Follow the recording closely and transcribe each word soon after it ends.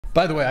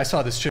By the way, I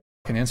saw this chick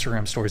in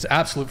Instagram stories.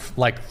 Absolute,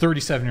 like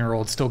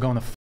 37-year-old still going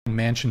to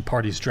mansion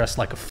parties dressed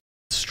like a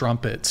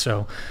strumpet.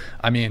 So,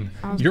 I mean,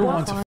 you're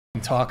one to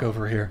talk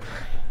over here.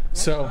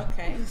 So,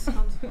 okay.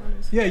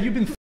 Yeah, you've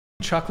been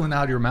chuckling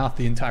out of your mouth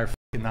the entire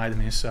night to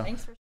me. So.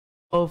 Thanks for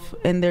both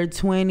in their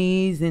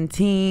 20s and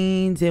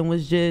teens and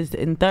was just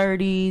in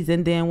 30s,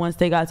 and then once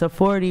they got to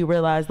 40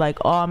 realized like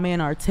all men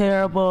are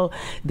terrible.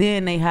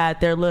 Then they had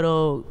their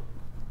little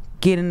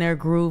get in their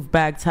groove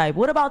back type.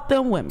 What about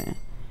them women?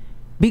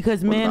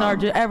 Because men are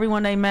just,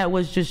 everyone they met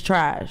was just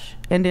trash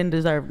and didn't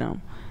deserve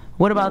them.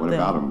 What about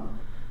them?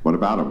 What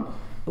about them?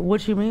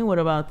 What you mean what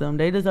about them?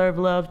 They deserve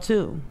love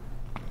too.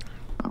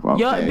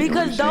 Okay,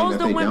 because those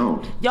the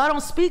women y'all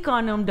don't speak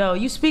on them though.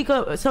 You speak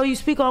up, so you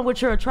speak on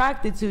what you're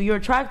attracted to. You're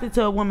attracted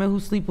to a woman who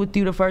sleep with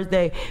you the first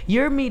day.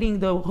 You're meeting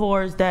the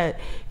whores that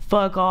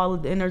fuck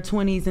all in their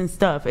 20s and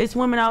stuff. It's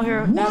women out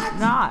here that's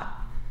not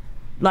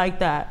like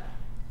that.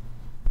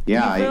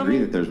 Yeah, I agree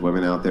that there's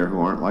women out there who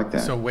aren't like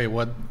that. So wait,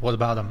 what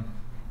about them?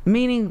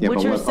 Meaning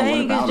what you're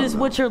saying is just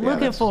what you're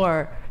looking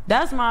for.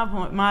 That's my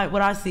point.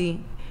 What I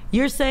see.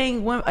 You're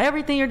saying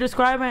everything you're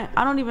describing.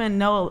 I don't even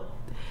know.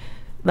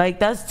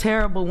 Like, that's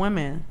terrible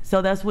women.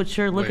 So that's what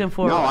you're looking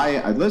for. No,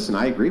 I listen,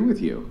 I agree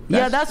with you.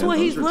 That's what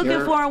he's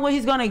looking for and what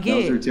he's going to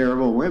get. Those are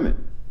terrible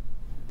women.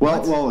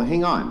 Well,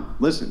 hang on.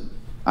 Listen.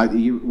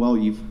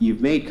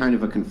 You've made kind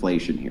of a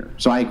conflation here.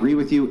 So I agree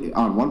with you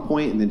on one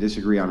point and then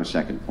disagree on a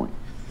second point.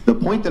 The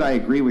point that I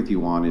agree with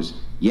you on is,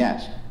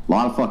 yes, a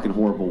lot of fucking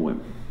horrible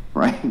women,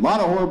 right? A lot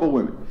of horrible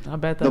women. I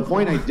bet that's the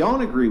point I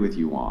don't agree with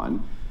you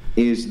on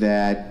is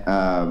that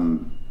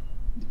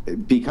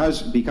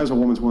because a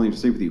woman's willing to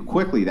sleep with you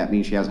quickly, that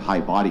means she has a high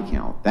body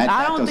count.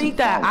 I don't think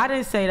that. I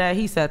didn't say that.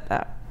 He said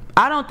that.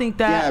 I don't think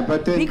that. Yeah,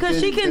 but then, because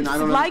she can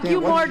like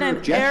you more than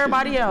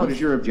everybody else. What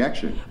is your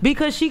objection?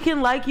 Because she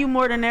can like you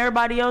more than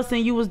everybody else,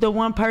 and you was the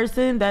one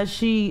person that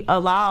she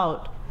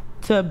allowed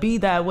to be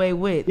that way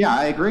with. Yeah,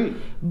 I agree.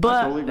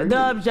 But totally agree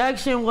the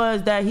objection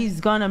was that he's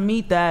gonna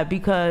meet that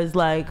because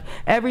like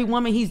every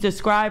woman he's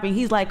describing,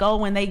 he's like, oh,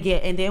 when they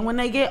get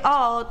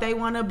old, they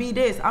want to be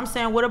this. I'm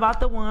saying, what about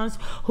the ones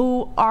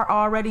who are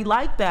already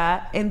like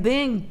that and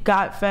then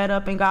got fed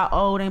up and got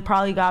old and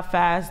probably got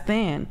fast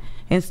then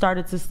and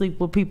started to sleep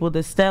with people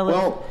that stellar?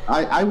 Well,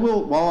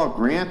 I'll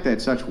grant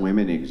that such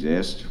women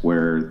exist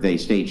where they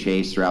stay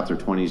chaste throughout their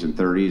 20s and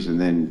 30s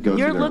and then go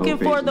You're through their looking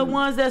for the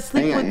ones that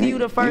sleep with you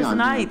the first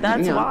night.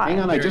 That's why.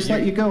 Hang on, I just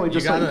let you go.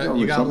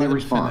 Let me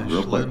respond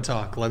real quick.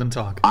 Let him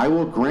talk. I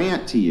will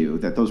grant to you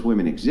that those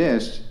women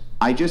exist.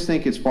 I just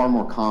think it's far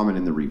more common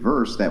in the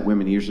reverse that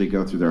women usually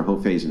go through their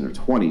hoe phase in their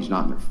 20s,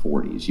 not in their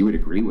 40s. You would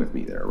agree with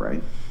me there,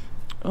 right?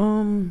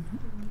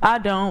 I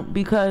don't,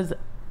 because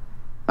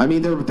I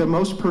mean, they're the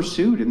most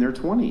pursued in their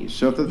 20s.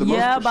 So if they're the most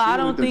pursued, but I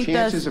don't their think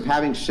chances of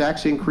having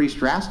sex increase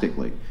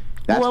drastically.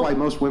 That's why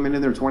most women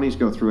in their 20s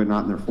go through it,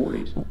 not in their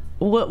 40s.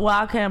 Well,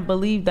 I can't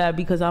believe that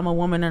because I'm a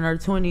woman in her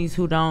 20s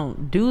who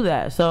don't do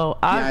that. So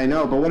I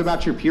know, but what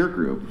about your peer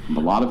group? A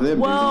lot of them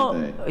do,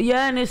 don't they?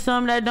 Yeah, and there's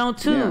some that don't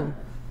too.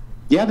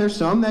 Yeah, there's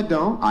some that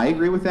don't. I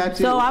agree with that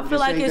too. So I feel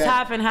like it's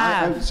half and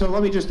half. So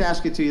let me just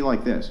ask it to you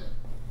like this.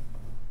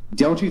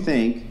 Don't you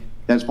think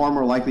that's far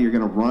more likely you're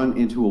going to run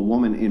into a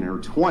woman in her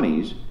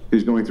 20s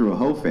who's going through a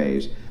hoe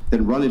phase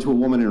than run into a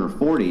woman in her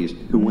 40s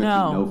who went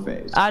through no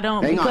phase? I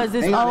don't, hang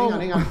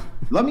on.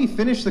 Let me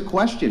finish the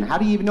question. How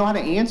do you even know how to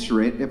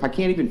answer it if I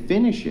can't even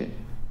finish it?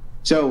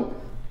 So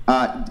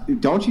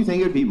don't you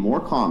think it would be more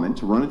common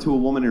to run into a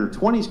woman in her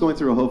 20s going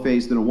through a hoe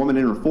phase than a woman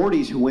in her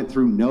 40s who went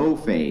through no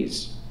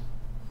phase?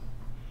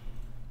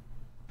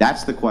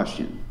 That's the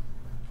question.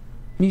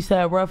 You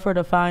said rougher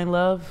to find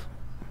love?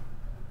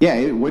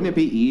 Yeah, wouldn't it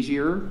be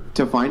easier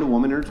to find a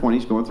woman in her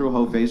 20s going through a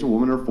hoe phase, a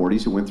woman in her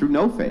 40s who went through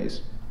no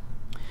phase?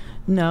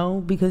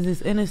 No, because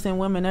it's innocent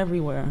women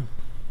everywhere.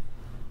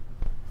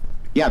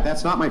 Yeah,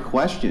 that's not my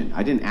question.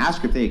 I didn't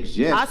ask if they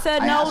exist. I said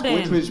no then.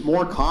 Which was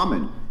more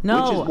common?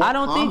 No, I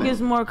don't think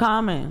it's more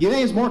common. You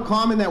think it's more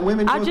common that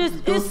women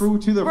go through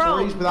to their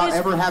 40s without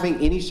ever having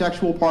any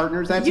sexual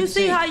partners? That's insane.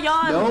 See how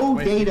y'all...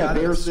 No data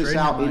bears this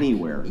out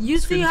anywhere. You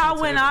see how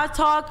when I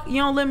talk, you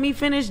don't let me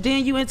finish,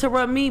 then you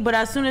interrupt me, but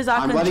as soon as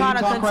I can try to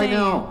continue...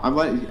 I'm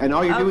letting you talk right now. And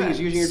all you're doing is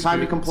using your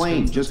time to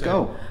complain. Just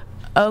go.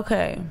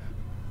 Okay.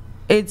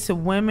 It's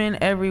women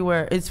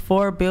everywhere. It's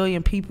 4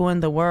 billion people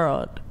in the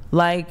world.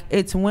 Like,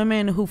 it's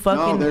women who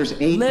fucking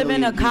live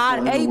in a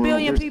cottage. 8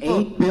 billion people.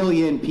 8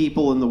 billion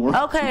people in the world.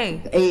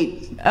 Okay.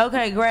 8.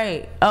 Okay,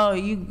 great. Oh,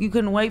 you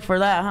couldn't wait for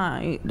that,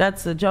 huh?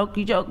 That's a joke.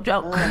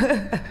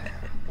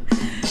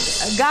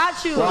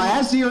 Got you. Well,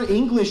 as your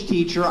English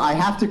teacher, I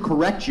have to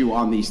correct you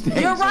on these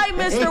things. You're right,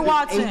 Mr.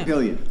 Watson. 8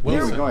 billion.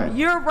 Wilson. Go ahead.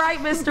 You're right,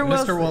 Mr.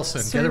 Wilson. Mr.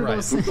 Wilson, get it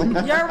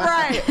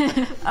right. You're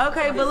right.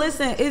 Okay, but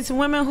listen, it's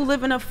women who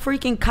live in a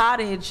freaking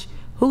cottage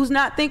who's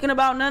not thinking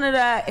about none of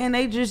that, and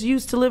they just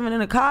used to living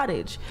in a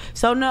cottage.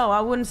 So no,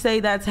 I wouldn't say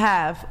that's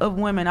half of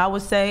women. I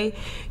would say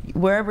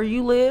wherever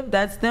you live,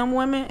 that's them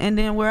women, and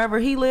then wherever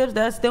he lives,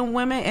 that's them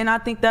women. And I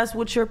think that's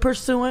what you're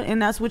pursuing,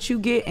 and that's what you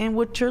get and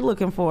what you're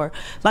looking for.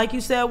 Like you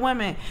said,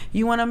 women,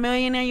 you want a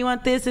millionaire, you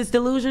want this, it's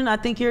delusion. I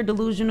think you're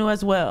delusional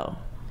as well.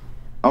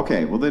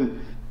 Okay, well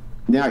then,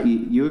 now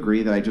you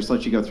agree that I just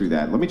let you go through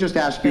that. Let me just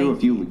ask you a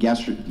few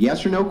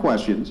yes or no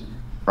questions,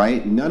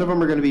 right? None of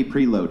them are going to be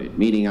preloaded,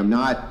 meaning I'm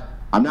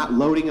not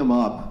loading them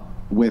up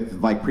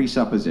with like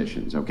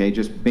presuppositions, okay?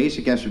 Just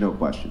basic yes or no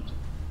questions.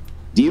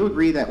 Do you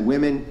agree that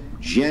women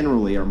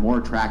generally are more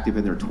attractive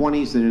in their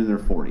 20s than in their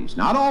 40s?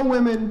 Not all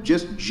women,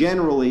 just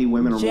generally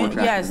women are more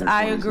attractive yes, in their 20s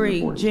I agree.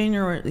 than their 40s.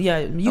 Generally, yeah,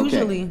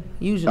 usually. Okay.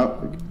 Usually.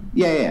 Oh,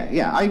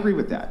 yeah, I agree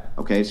with that.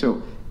 Okay,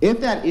 so if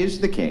that is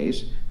the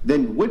case,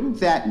 then wouldn't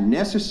that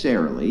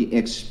necessarily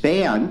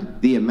expand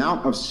the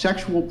amount of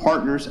sexual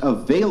partners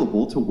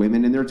available to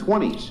women in their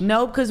 20s?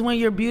 No, because when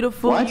you're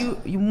beautiful,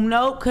 What?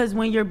 no, because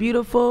when you're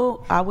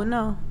beautiful, I would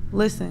know.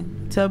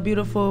 Listen, to a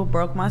beautiful,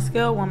 broke my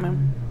scale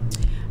woman.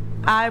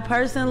 I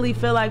personally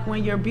feel like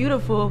when you're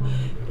beautiful,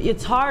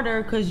 it's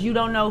harder because you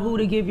don't know who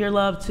to give your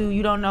love to.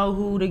 You don't know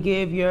who to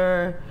give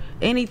your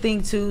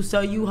anything to, so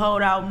you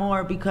hold out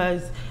more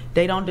because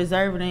they don't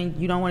deserve it and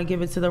you don't want to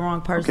give it to the wrong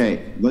person.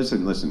 Okay,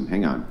 listen,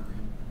 hang on.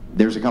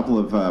 There's a couple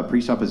of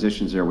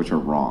presuppositions there which are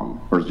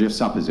wrong, or just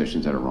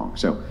suppositions that are wrong.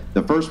 So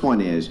the first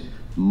one is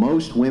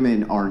most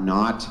women are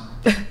not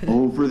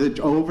over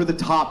the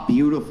top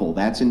beautiful.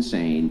 That's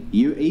insane.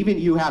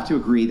 You have to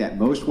agree that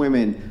most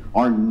women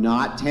are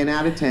not 10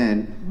 out of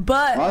 10.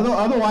 But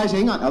otherwise,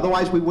 hang on.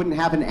 Otherwise, we wouldn't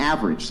have an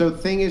average. So the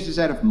thing is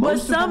that if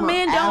most of them are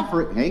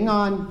average, hang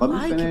on, let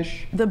me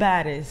finish. The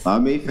baddest.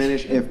 Let me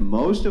finish. If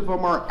most of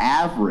them are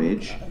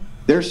average,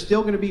 they're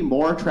still going to be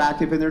more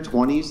attractive in their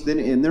 20s than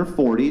in their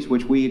 40s,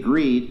 which we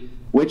agreed,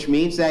 which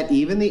means that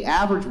even the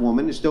average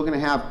woman is still going to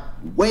have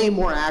way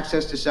more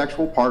access to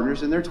sexual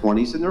partners in their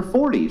 20s than their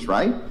 40s,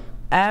 right?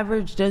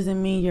 Average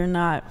doesn't mean you're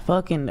not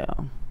fucking,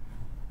 though.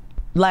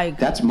 Like,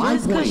 that's my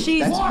point.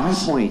 That's my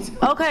point.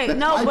 Okay, that's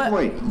no, but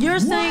point. You're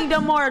saying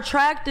they're more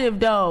attractive,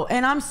 though.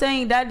 And I'm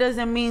saying that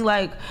doesn't mean,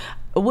 like,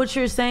 what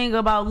you're saying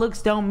about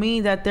looks don't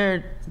mean that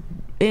they're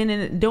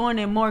doing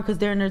it more because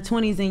they're in their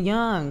 20s and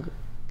young.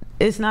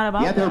 It's not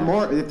about that.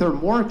 If they're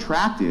more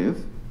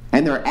attractive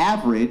and they're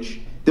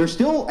average, they're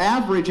still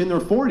average in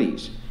their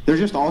 40s. They're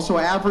just also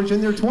average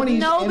in their 20s.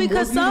 No,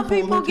 because some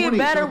people get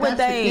better with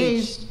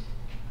age.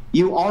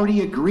 You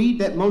already agreed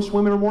that most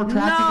women are more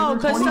attractive in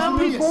their 20s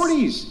than their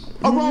 40s.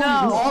 No,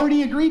 you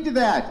already agreed to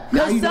that.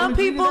 Because some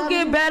people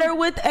get better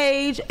with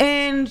age,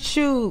 and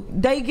shoot,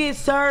 they get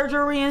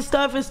surgery and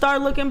stuff and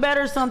start looking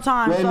better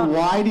sometimes. Then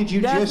why did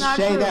you just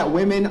say that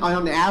women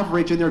on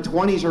average in their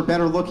 20s are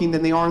better looking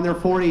than they are in their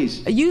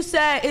 40s? You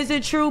said, is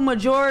it true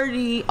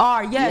majority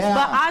are? Yes,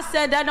 but I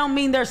said that don't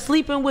mean they're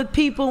sleeping with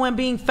people and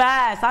being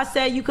fast. I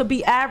said you could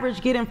be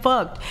average getting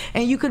fucked,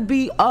 and you could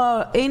be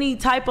any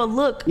type of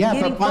look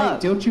getting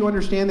fucked. Don't you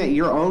understand that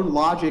your own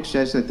logic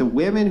says that the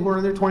women who are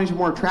in their 20s are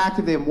more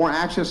attractive, they have more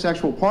access to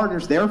sexual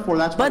partners, therefore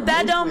that's why. But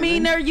that don't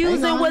mean they're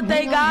using what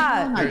they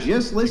got. I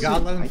just listened. You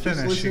gotta let him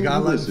finish. You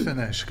gotta let him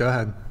finish. Go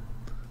ahead.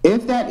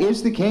 If that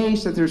is the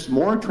case, that there's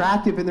more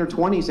attractive in their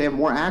 20s, they have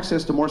more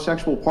access to more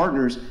sexual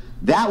partners,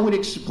 that would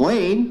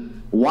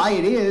explain why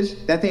it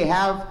is that they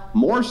have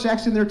more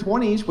sex in their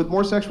 20s with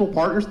more sexual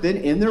partners than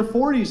in their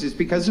 40s. It's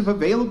because of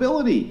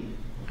availability.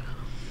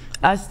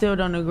 I still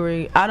don't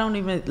agree. I don't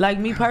even, like,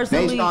 me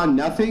personally. Based on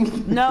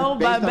nothing? No,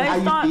 but based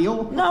on how you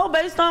feel? No,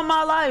 based on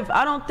my life.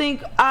 I don't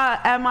think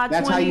at my 20s.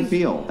 That's how you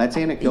feel. That's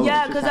anecdotal.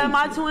 Yeah, because at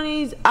my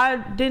 20s, I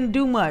didn't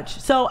do much.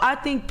 So I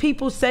think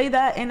people say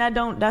that, and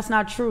that's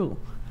not true.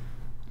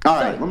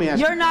 All right, let me ask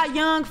you. You're not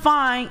young,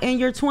 fine, in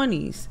your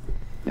 20s.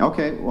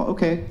 Okay, well,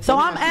 okay. So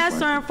I'm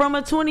answering from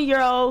a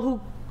 20-year-old who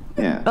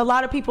a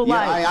lot of people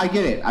like. I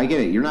get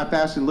it. You're not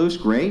fast and loose,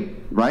 great,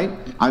 right?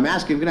 I'm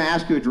going to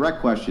ask you a direct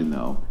question,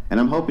 though, and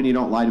I'm hoping you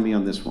don't lie to me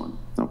on this one,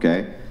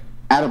 okay?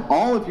 Out of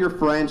all of your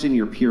friends in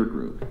your peer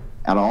group,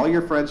 and all of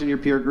your acquaintances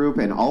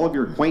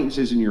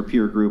in your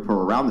peer group who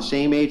are around the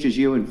same age as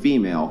you and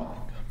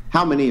female,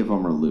 how many of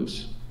them are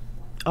loose?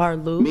 Are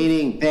loose?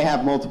 Meaning they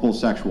have multiple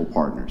sexual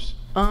partners.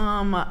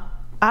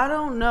 I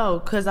don't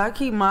know, because I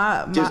keep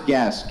my... Just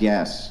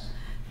guess.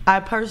 I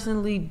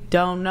personally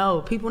don't know.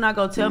 People not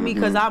gonna tell me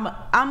because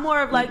I'm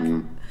more of like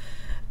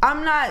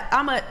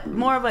I'm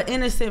more of an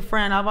innocent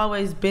friend. I've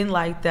always been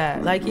like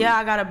that. Like, yeah,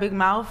 I got a big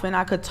mouth and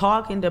I could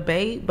talk and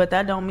debate, but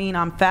that don't mean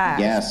I'm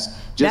fast.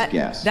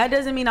 Guess. That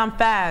doesn't mean I'm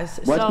fast.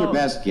 What's your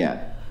best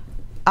get?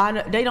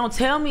 They don't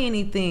tell me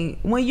anything.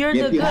 When you're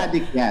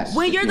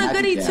the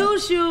goody two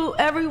shoe,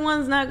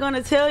 everyone's not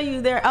gonna tell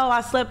you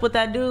I slept with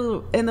that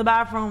dude in the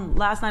bathroom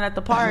last night at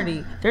the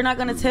party. They're not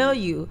gonna tell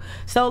you.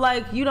 So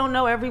like, you don't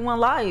know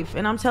everyone's life,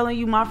 and I'm telling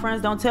you, my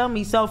friends don't tell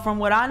me. So from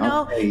what I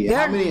know,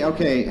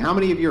 how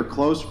many of your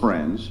close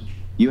friends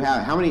you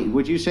have? How many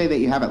would you say that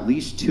you have? At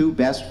least two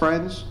best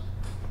friends?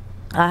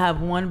 I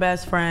have one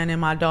best friend, and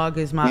my dog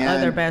is my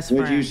other best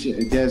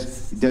friend.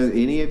 Does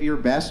any of your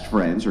best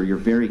friends or your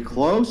very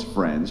close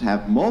friends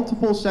have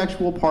multiple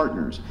sexual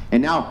partners?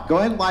 And now, go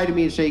ahead and lie to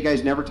me and say you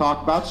guys never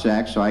talk about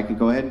sex, so I can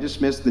go ahead and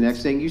dismiss the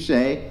next thing you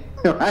say.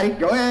 All right,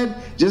 go ahead.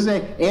 Just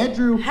say,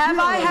 Andrew. Have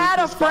I had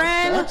a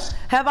friend?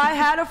 Have I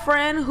had a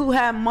friend who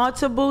had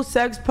multiple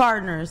sex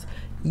partners?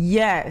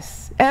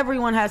 Yes.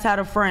 Everyone has had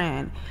a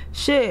friend.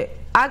 Shit.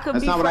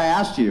 That's not what I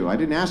asked you. I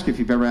didn't ask if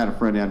you've ever had a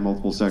friend who had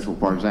multiple sexual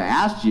partners. I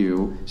asked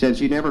you, since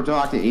you never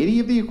talk to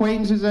any of the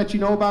acquaintances that you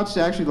know about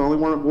sex, you're the only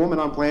woman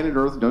on planet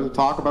Earth who doesn't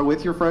talk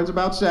with your friends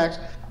about sex.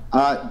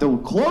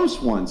 The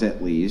close ones,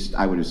 at least,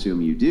 I would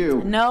assume you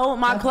do. No,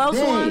 my close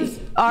ones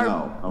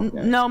are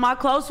no, my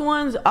close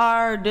ones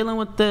are dealing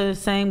with the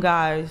same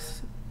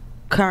guys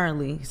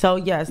currently. So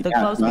yes, the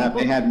close people. Have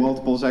they had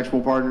multiple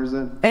sexual partners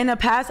then? In the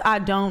past, I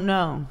don't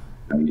know.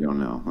 No, you don't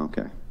know.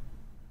 Okay.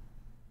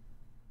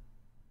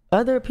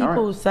 Other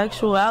people's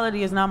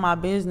sexuality is not my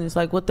business,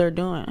 like what they're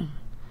doing.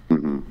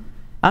 Mm-hmm.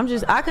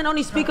 I can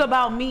only speak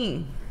about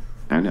me.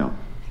 I know.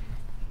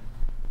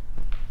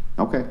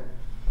 Okay.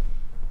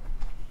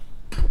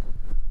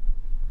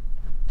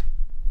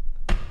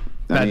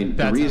 I mean,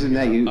 the reason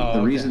that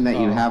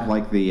you have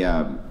like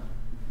the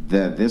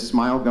this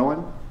smile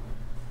going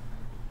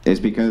is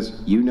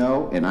because you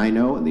know, and I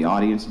know, and the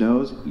audience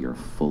knows you're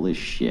full of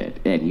shit,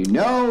 and you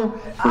know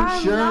for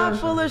sure not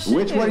full of shit.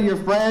 Which one of your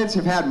friends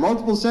have had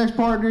multiple sex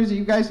partners. And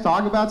you guys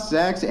talk about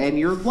sex, and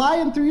you're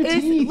lying through your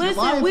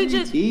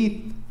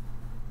teeth.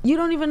 You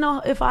don't even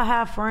know if I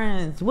have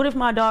friends. What if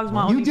my dog's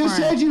my only friend? You just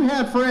said you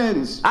had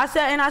friends. I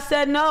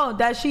said no,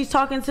 that she's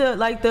talking to,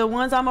 like, the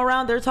ones I'm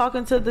around, they're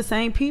talking to the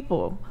same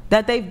people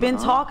that they've been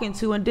talking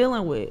to and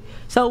dealing with.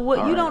 So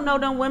what? You don't know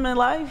them women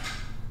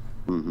life?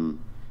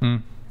 Mm-hmm.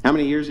 How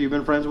many years have you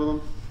been friends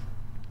with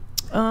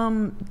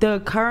them?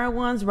 The current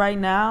ones right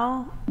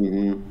now,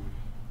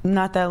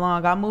 not that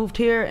long. I moved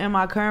here, and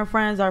my current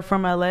friends are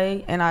from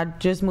LA, and I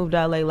just moved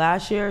to LA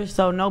last year,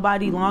 so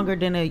nobody longer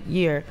than a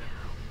year.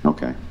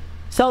 Okay.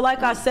 So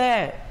like I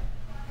said,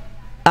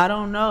 I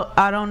don't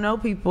know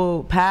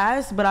people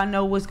past, but I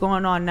know what's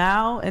going on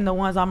now, and the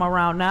ones I'm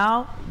around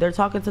now, they're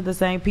talking to the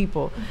same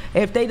people.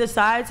 If they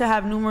decide to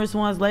have numerous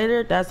ones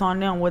later, that's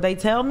on them. Will they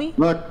tell me?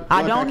 Look,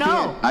 I don't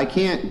know. I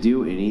can't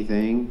do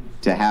anything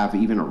to have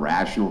even a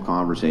rational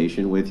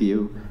conversation with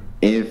you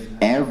if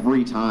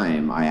every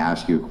time I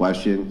ask you a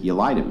question, you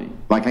lie to me.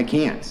 Like, I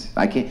can't.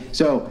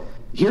 So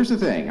here's the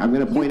thing. I'm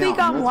going to point out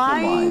multiple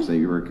lies that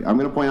I'm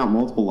going to point out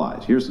multiple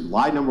lies. Here's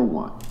lie number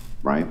one,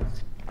 right?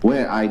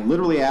 When I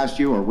literally asked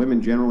you, are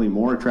women generally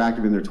more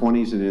attractive in their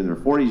 20s than in their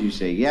 40s? You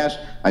say yes.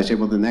 I say,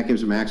 well, then that gives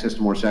them access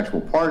to more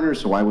sexual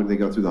partners, so why wouldn't they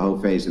go through the whole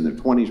phase in their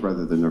 20s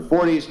rather than their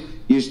 40s?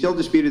 You still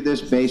disputed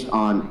this based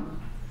on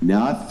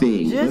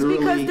nothing. Just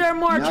because they're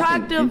more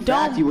attractive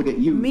don't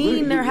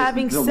mean they're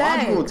having sex. The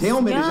logical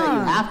entailment is that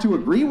you have to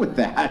agree with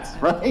that,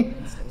 right?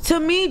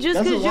 To me,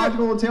 that's a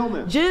logical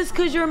entailment. Just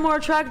because you're more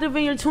attractive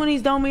in your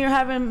 20s don't mean you're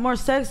having more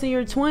sex in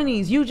your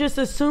 20s. You just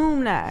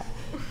assume that.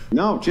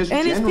 No, just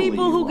generally. And it's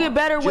people who get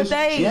better with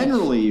age.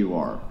 Generally, you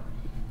are.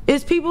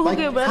 It's people who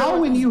get better.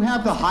 How, when you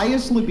have the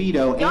highest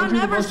libido, y'all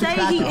never say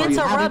he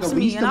interrupts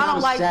me, and I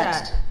don't like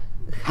that.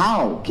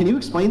 How? Can you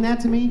explain that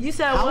to me? You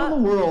said how what? How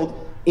in the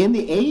world, in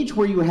the age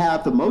where you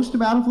have the most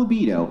amount of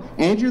libido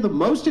and you're the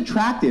most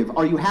attractive,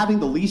 are you having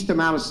the least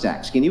amount of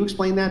sex? Can you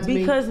explain that to me?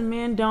 Because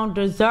men don't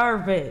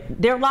deserve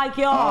it. They're like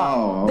y'all.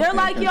 Oh, okay. They're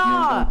like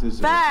y'all.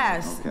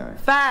 Fast. Okay.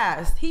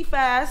 Fast. He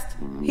fast.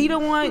 He the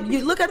one.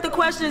 You look at the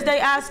questions they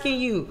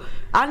asking you.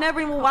 I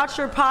never even watched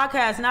your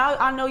podcast. Now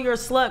I know you're a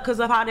slut because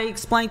of how they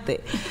explained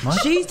it.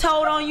 What? She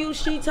told on you.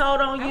 She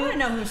told on you. I want to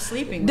know who's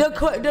sleeping.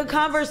 The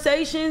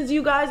conversations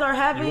you guys are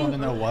having. You want to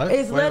know what?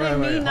 Is letting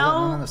me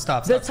know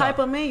the type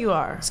of men you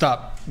are.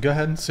 Stop. Go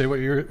ahead and say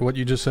what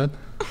you just said.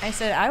 I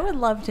said I would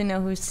love to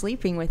know who's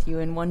sleeping with you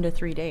in 1 to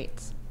 3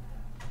 dates.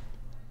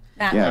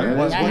 I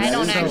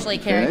don't actually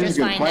care. I just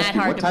find that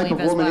hard to believe as well. What type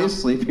of woman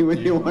is sleeping with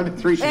you 1 to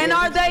 3 dates? And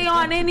are they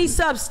on any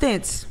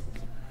substance?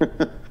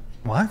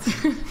 What?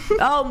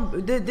 Oh,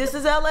 this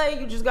is LA.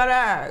 You just gotta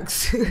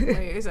ask.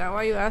 Wait, is that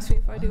why you asked me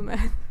if I do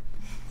meth?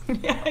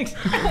 Yeah,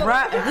 exactly.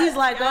 Right. He's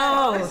like,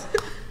 oh,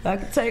 I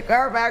can take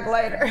her back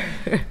later.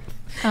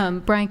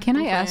 Brian, can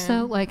I ask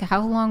though, like,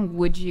 how long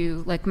would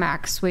you, like,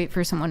 max wait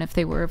for someone if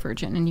they were a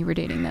virgin and you were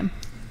dating them?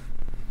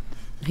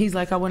 He's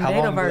like, I wouldn't date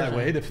a virgin. How long would I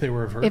wait if they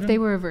were a virgin? If they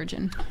were a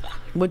virgin.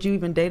 Would you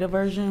even date a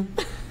virgin?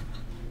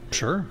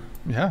 Sure.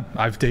 Yeah,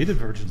 I've dated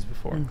virgins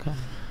before. Okay.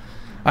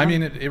 I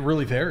mean, it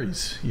really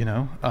varies, you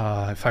know.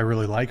 If I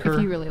really like her.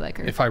 If you really like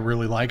her. If I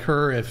really like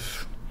her,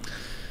 if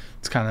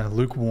it's kind of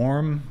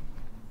lukewarm,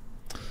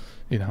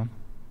 you know.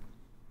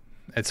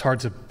 It's hard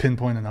to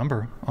pinpoint a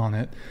number on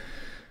it.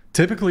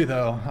 Typically,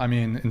 though, I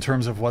mean, in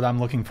terms of what I'm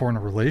looking for in a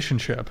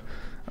relationship,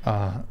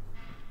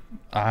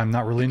 I'm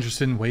not really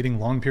interested in waiting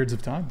long periods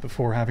of time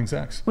before having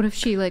sex. What if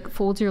she, like,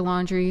 folds your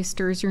laundry,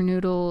 stirs your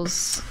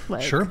noodles?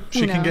 Like, sure.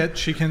 She can get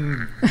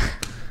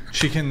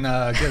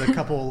a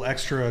couple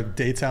extra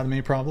dates out of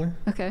me, probably.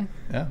 Okay.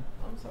 Yeah.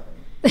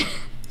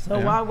 So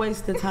why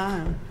waste the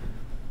time?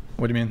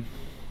 What do you mean?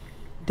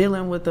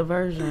 Dealing with the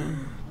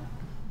virgin.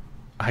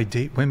 I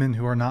date women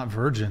who are not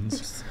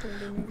virgins.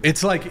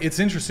 It's like, it's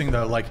interesting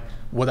though. Like,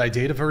 would I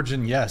date a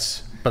virgin?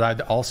 Yes,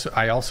 but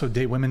I also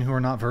date women who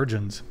are not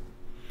virgins.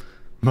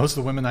 Most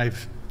of the women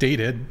I've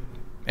dated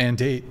and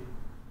date,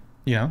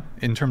 you know,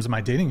 in terms of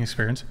my dating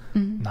experience,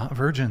 not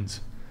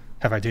virgins.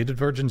 Have I dated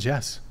virgins?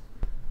 Yes.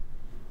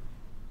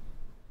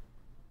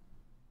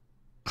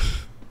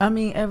 I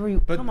mean,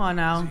 come on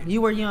now. You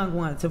were young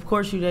once. Of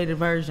course you dated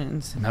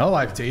virgins. No,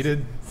 I've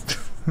dated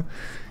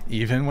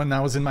even when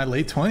I was in my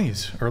late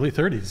 20s, early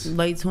 30s.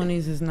 Late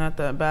 20s is not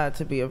that bad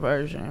to be a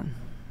virgin.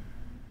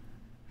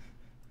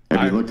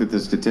 Have you looked at the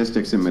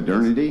statistics in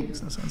modernity?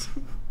 Makes no sense.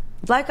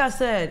 Like I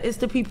said, it's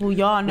the people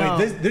y'all know.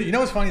 Wait, you know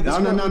what's funny? No.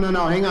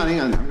 Hang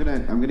on.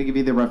 I'm gonna give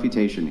you the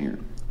refutation here.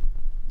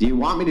 Do you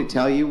want me to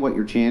tell you what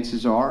your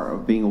chances are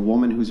of being a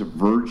woman who's a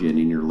virgin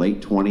in your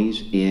late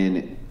 20s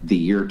in the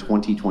year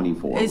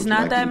 2024? It's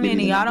not that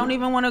many. I don't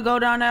even want to go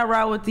down that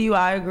route with you.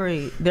 I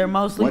agree. They're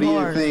mostly What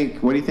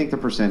do you think the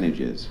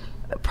percentage is?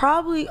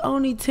 Probably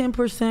only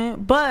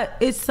 10%, but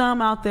it's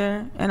some out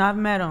there, and I've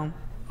met them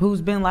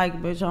who's been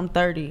like, bitch, I'm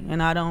 30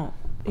 and I don't,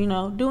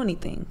 do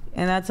anything.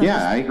 And that's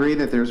I agree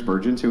that there's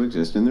virgins who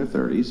exist in their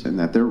 30s and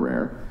that they're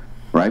rare,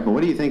 right? But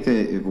what do you think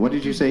what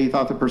did you say you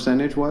thought the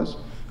percentage was?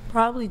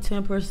 Probably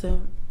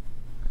 10%.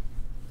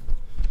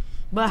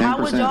 But 10%,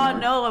 how would y'all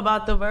know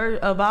about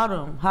about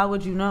them? How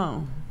would you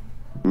know?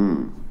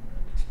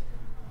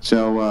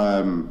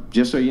 So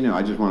just so you know,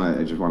 I just want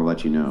to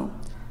let you know,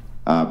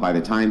 by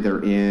the time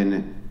they're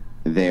in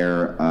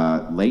their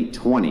late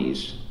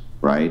 20s,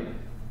 right,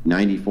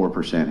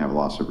 94% have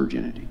lost their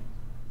virginity.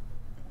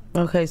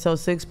 Okay, so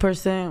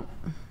 6%.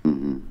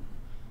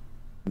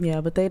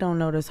 Yeah, but they don't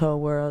know this whole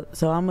world,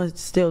 so I'm gonna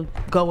still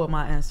go with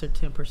my answer,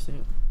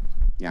 10%.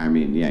 Yeah, I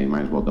mean, you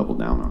might as well double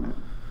down on it.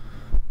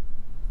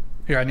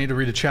 Here, I need to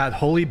read a chat.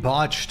 Holy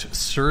Botched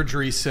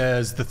Surgery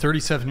says, the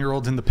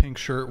 37-year-old in the pink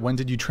shirt, when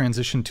did you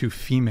transition to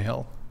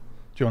female?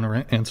 Do you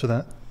want to answer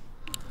that?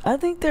 I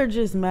think they're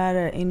just mad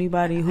at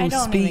anybody who speaks.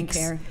 I don't even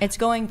care. It's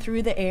going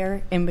through the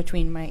air in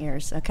between my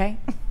ears, okay?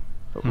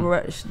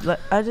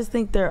 I just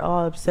think they're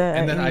all upset.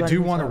 And then I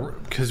do want to,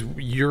 because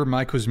your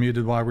mic was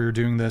muted while we were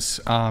doing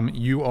this.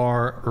 You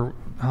are,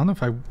 I don't know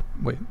if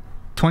wait,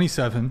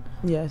 27.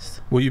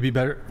 Yes. Will you be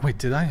better? Wait,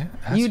 did I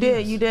ask you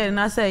did, and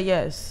I said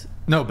yes.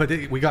 No, but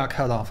we got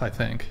cut off, I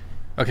think.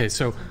 Okay,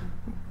 so,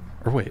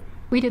 or wait.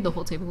 We did the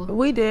whole table.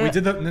 We did.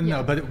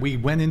 No, but we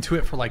went into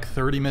it for like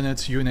 30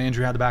 minutes. You and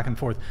Andrew had the back and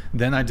forth.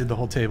 Then I did the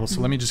whole table.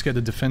 So let me just get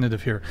a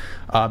definitive here.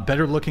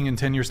 Better looking in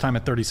 10 years' time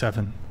at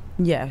 37.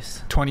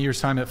 Yes. 20 years'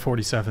 time at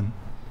 47.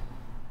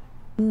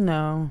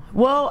 No.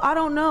 Well, I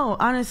don't know.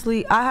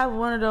 Honestly, I have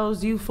one of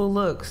those youthful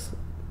looks.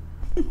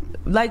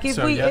 Like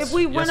if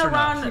we went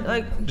around,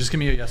 like, just give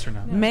me a yes or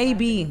no.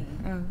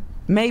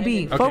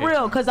 Maybe. Okay. For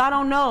real, because I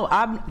don't know.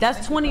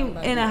 That's 20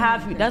 and a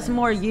half. That's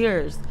more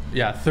years.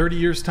 Yeah, 30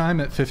 years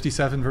time at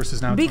 57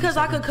 versus now. Because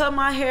 27. I could cut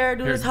my hair,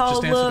 do this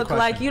whole look.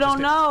 Like, you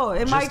don't know.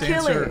 It might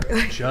kill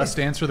it. Just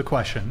answer the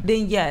question.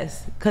 Then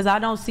yes, because I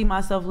don't see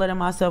myself letting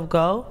myself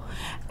go.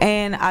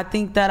 And I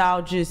think that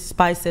I'll just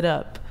spice it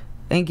up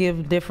and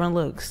give different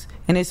looks.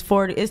 And it's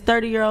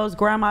 30-year-olds,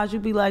 grandmas, you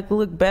be like,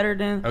 look better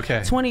than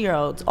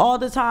 20-year-olds all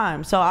the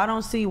time. So I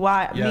don't see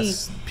why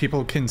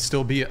people can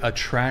still be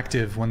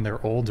attractive when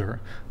they're older.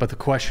 But the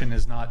question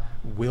is not,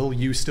 will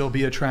you still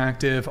be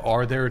attractive?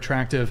 Are there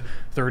attractive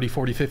 30,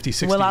 40, 50,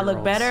 60 Will I year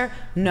look better?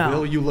 No.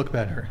 Will you look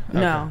better? Okay.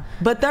 No.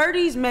 But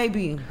 30s,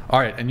 maybe. All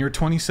right. And you're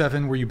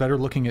 27. Were you better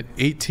looking at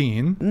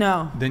 18?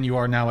 No. Than you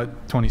are now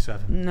at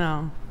 27?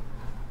 No.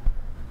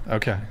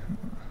 Okay.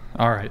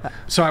 All right.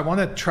 So I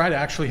want to try to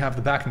actually have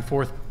the back and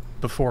forth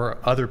before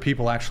other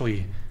people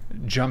actually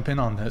jump in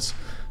on this.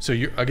 So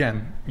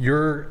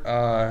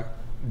your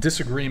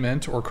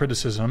disagreement or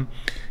criticism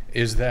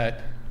is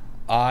that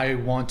I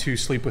want to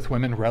sleep with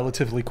women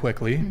relatively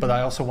quickly, but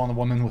I also want a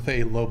woman with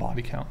a low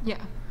body count.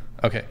 Yeah.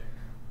 Okay.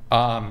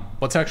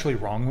 What's actually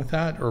wrong with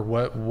that, or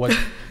what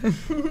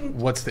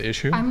what's the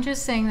issue? I'm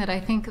just saying that I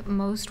think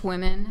most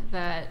women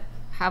that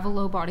have a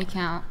low body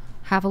count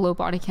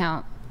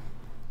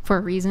for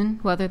a reason,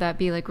 whether that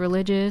be like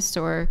religious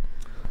or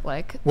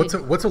like what's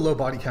a low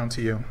body count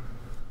to you?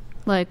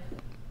 Like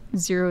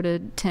 0 to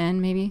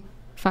 10, maybe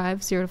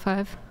 5, 0 to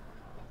 5.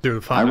 0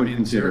 to 5. I would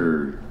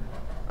consider.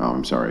 Oh,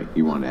 I'm sorry.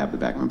 You wanted to have the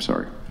back. I'm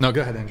sorry. No,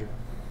 go ahead, Andrew.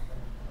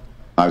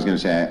 I was going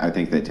to say I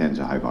think that 10's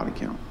a high body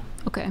count.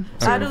 Okay.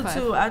 I do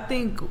too. I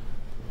think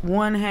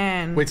one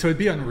hand. Wait, so it'd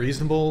be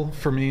unreasonable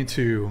for me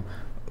to,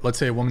 let's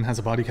say a woman has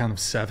a body count of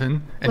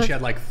 7 and she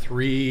had like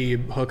 3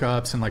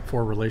 hookups and like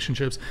 4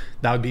 relationships.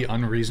 That would be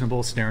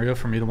unreasonable scenario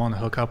for me to want to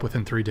hook up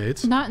within 3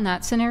 dates? Not in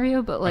that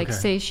scenario, but like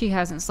say she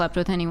hasn't slept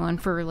with anyone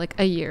for like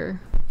a year.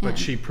 But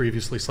she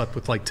previously slept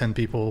with like 10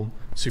 people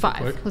super 5.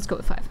 quick? Let's go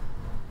with 5.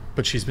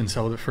 But she's been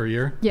celibate for a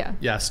year? Yeah.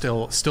 Yeah,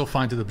 still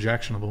find it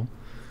objectionable.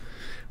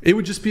 It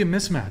would just be a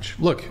mismatch.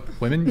 Look,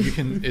 women, you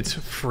can. It's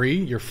free.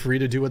 You're free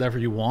to do whatever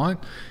you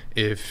want.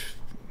 If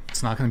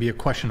it's not going to be a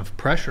question of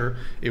pressure,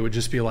 it would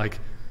just be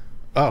like,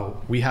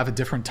 oh, we have a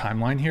different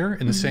timeline here,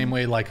 in the same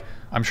way, like,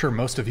 I'm sure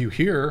most of you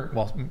here,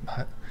 well,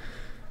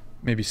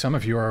 maybe some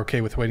of you are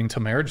okay with waiting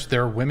till marriage.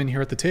 There are women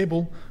here at the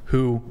table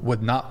who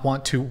would not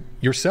want to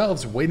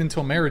yourselves wait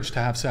until marriage to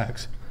have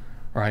sex,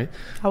 right?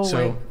 I will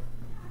wait.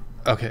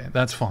 Okay,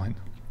 that's fine.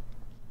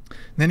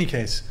 In any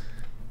case,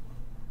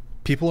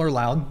 people are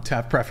allowed to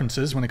have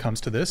preferences when it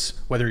comes to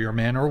this, whether you're a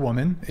man or a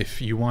woman.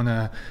 If your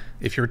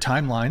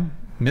timeline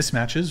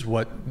mismatches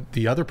what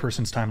the other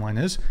person's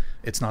timeline is,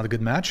 it's not a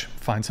good match.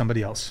 Find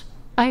somebody else.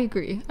 I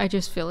agree. I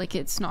just feel like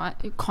it's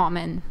not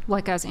common,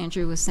 like as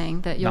Andrew was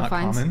saying, that you'll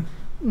find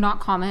not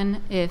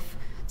common if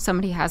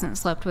somebody hasn't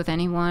slept with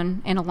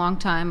anyone in a long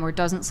time or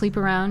doesn't sleep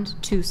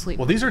around to sleep.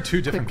 Well, these are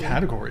two different quickly.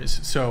 categories.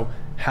 So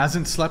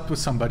hasn't slept with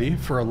somebody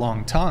for a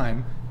long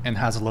time and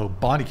has a low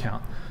body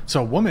count.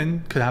 So a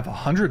woman could have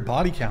 100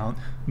 body count,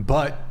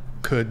 but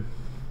could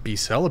be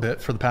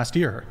celibate for the past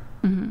year.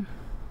 Mm-hmm.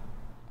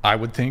 I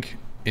would think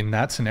in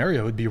that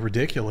scenario, it'd be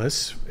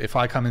ridiculous if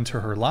I come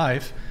into her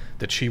life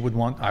that she would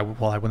want, I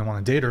wouldn't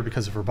want to date her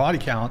because of her body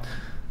count,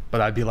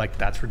 but I'd be like,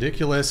 that's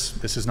ridiculous.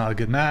 This is not a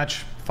good match.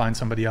 Find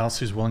somebody else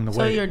who's willing to wait.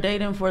 So you're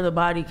dating for the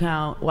body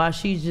count while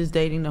she's just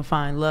dating to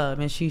find love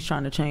and she's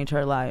trying to change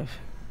her life.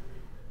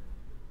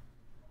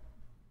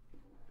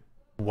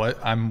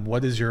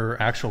 What is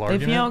your actual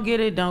argument? If you don't get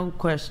it, don't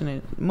question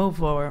it. Move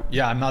forward.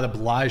 Yeah, I'm not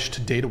obliged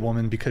to date a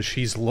woman because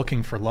she's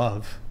looking for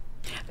love.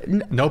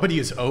 Nobody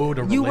is owed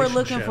a relationship. You were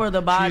looking for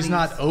the bodies. She's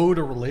not owed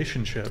a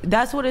relationship.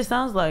 That's what it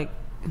sounds like.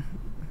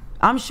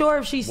 I'm sure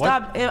if she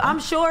stopped,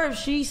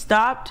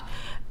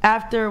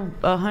 after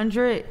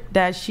 100,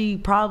 that she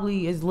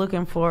probably is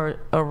looking for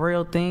a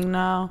real thing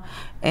now.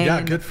 And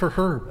yeah, good for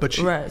her. But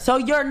she, right. So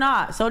you're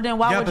not. So then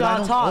why would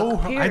y'all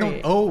talk? I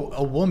don't owe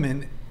a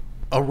woman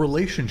a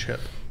relationship.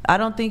 I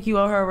don't think you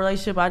owe her a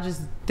relationship. I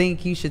just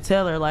think you should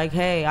tell her, like,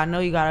 hey, I know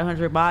you got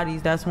 100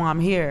 bodies. That's why I'm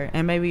here.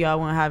 And maybe y'all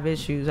won't have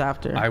issues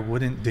after. I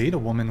wouldn't date a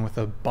woman with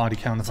a body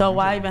count of So 100.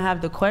 why even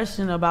have the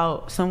question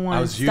about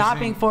someone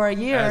stopping for a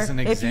year as an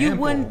if you example.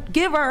 wouldn't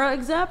give her an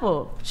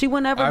example? She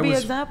would never be an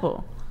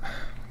example.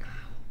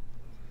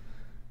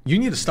 You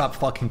need to stop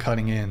fucking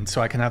cutting in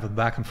so I can have a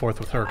back and forth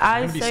with her. I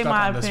I'm gonna be say stuck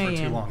my on this for too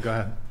opinion. long. Go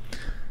ahead.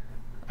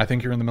 I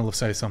think you're in the middle of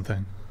saying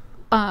something.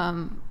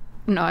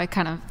 No, I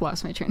kind of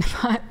lost my train of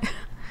thought.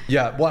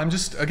 Yeah, well,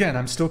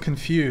 I'm still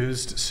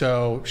confused.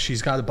 So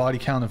she's got a body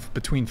count of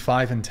between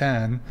 5 and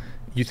 10.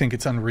 You think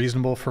it's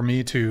unreasonable for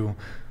me to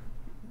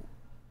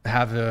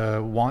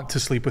want to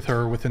sleep with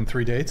her within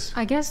 3 dates?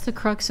 I guess the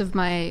crux of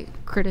my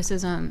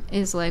criticism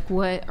is like,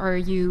 what are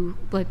you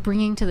like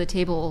bringing to the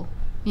table,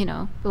 you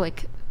know,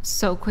 like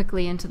so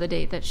quickly into the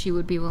date that she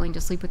would be willing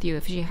to sleep with you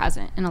if she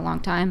hasn't in a long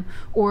time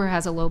or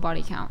has a low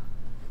body count?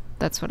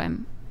 That's what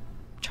I'm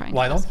trying to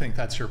Well, I don't ask. think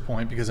that's your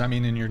point because, I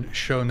mean, in your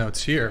show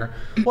notes here,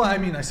 well, I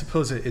mean, I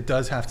suppose it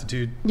does have to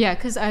do... Yeah,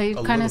 because I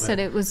kind little of said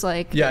bit. it was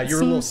like... Yeah,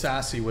 you're a little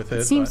sassy with it.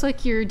 It seems but-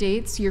 like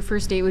your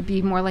first date would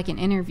be more like an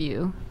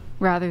interview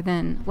rather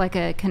than like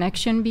a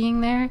connection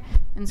being there.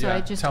 And so yeah,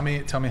 I just... tell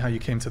me how you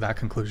came to that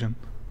conclusion.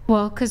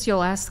 Well, because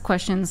you'll ask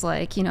questions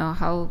like, you know,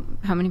 how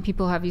many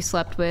people have you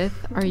slept with?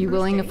 Are you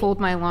willing to fold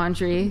my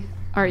laundry?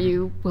 Are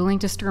you willing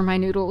to stir my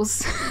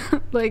noodles?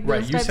 Like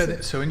Right, those you types said...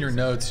 of- So in your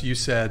notes, you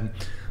said...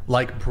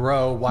 Like,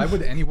 bro, why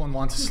would anyone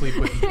want to sleep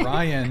with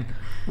Brian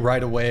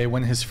right away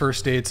when his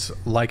first date's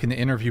like an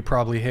interview?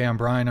 Probably, hey, I'm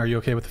Brian. Are you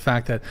okay with the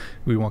fact that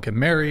we won't get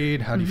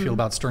married? How do you feel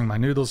about stirring my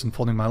noodles and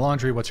folding my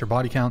laundry? What's your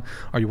body count?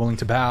 Are you willing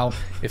to bow?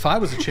 If I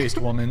was a chaste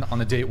woman on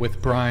a date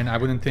with Brian, I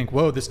wouldn't think,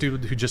 whoa, this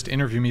dude who just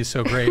interviewed me is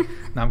so great.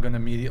 Now I'm going to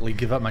immediately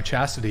give up my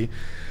chastity.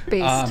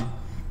 Based.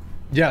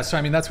 Yeah, so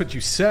I mean, that's what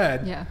you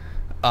said. Yeah.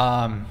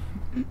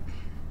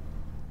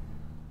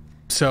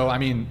 So, I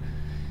mean,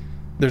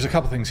 there's a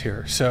couple things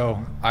here.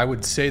 So I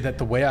would say that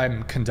the way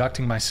I'm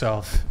conducting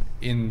myself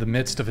in the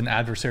midst of an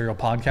adversarial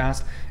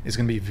podcast is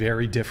going to be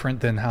very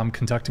different than how I'm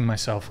conducting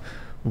myself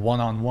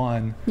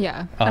one-on-one.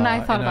 Yeah, and I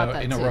thought about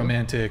that in too. a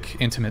romantic,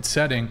 intimate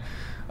setting.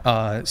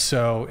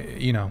 So,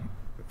 you know,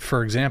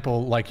 for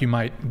example, like you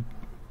might,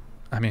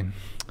 I mean,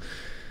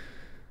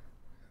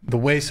 the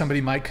way somebody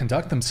might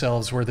conduct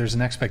themselves where there's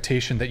an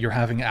expectation that you're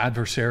having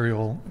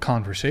adversarial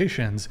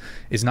conversations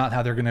is not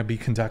how they're going to be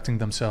conducting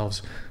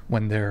themselves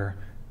when they're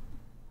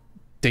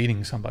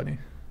dating somebody.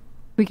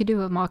 We could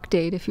do a mock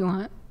date if you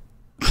want.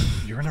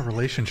 You're in a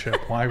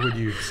relationship. Why would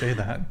you say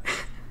that?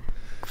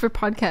 For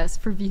podcasts,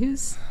 for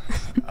views.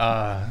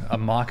 A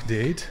mock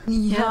date?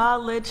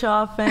 Y'all let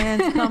y'all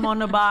fans come on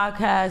the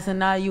podcast and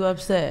now you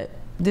upset.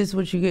 This is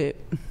what you get.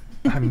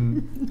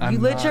 I'm You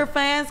let not- your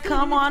fans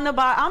come on the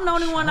podcast. I'm the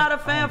only one not a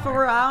fan for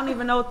real. I don't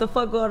even know what the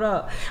fuck going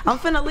on. I'm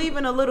finna leave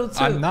in a little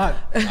too. I'm not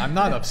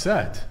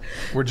upset.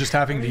 We're just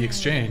having the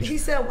exchange. He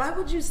said, why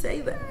would you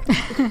say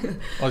that?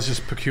 Well, it's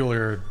just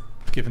peculiar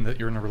given that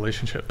you're in a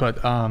relationship.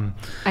 But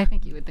I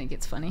think you would think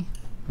it's funny.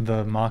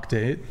 the mock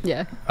date?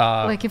 Yeah.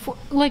 Like if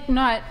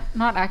not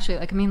actually,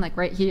 like I mean like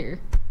right here.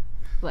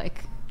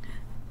 Like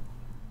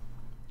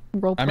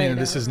role I play mean, that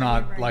this we're is doing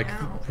not right like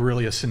now.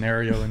 really a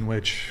scenario in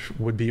which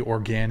would be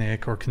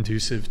organic or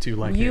conducive to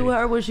like. You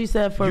heard what she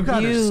said for you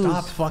gotta views.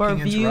 stop fucking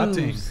for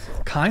interrupting. views.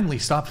 Kindly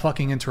stop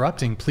fucking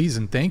interrupting, please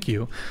and thank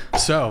you.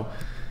 So,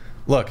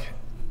 look,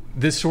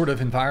 this sort of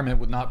environment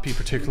would not be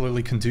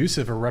particularly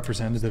conducive or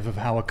representative of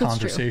how a That's true.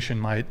 conversation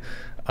might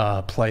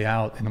play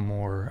out in a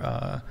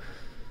more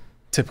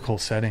typical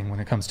setting when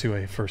it comes to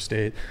a first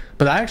date.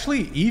 But I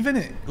actually, even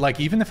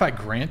if I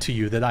grant to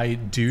you that I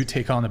do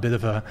take on a bit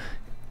of a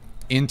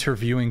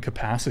interviewing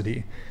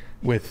capacity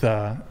with,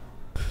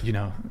 you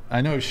know,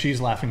 I know she's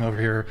laughing over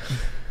here.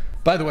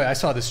 By the way, I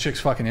saw this chick's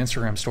fucking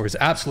Instagram stories.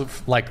 Absolute,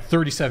 like,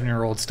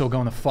 37-year-old still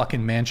going to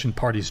fucking mansion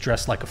parties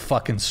dressed like a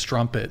fucking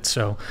strumpet.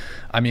 So,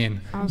 I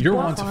mean, you're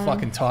one to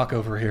fucking talk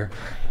over here.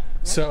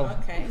 So,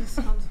 Okay.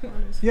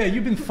 yeah,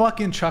 you've been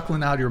fucking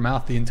chuckling out of your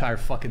mouth the entire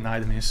fucking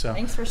night of me. So,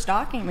 Thanks for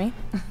stalking me.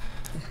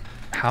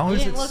 how You is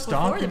didn't it look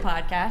stalking? before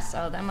the podcast,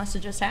 so that must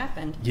have just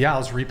happened. Yeah, I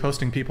was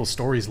reposting people's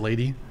stories,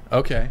 lady.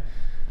 Okay.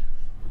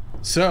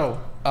 So,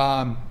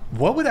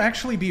 what would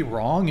actually be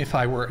wrong if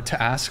I were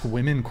to ask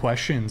women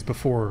questions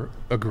before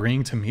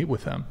agreeing to meet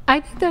with them? I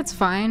think that's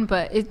fine,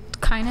 but it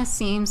kind of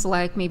seems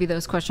like maybe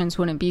those questions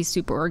wouldn't be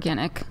super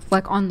organic.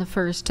 Like on the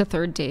first to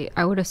third date,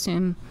 I would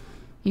assume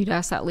you'd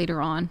ask that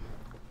later on.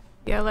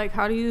 Yeah, like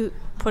how do you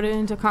put it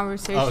into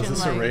conversation? Oh, is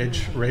this like, a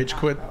rage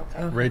quit?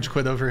 Rage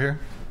quit over here?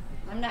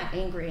 I'm not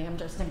angry. I'm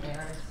just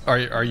embarrassed.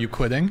 Are you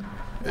quitting?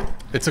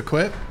 It's a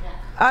quit?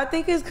 I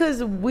think it's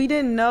because we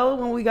didn't know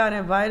when we got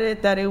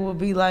invited that it would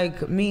be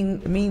like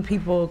mean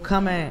people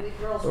coming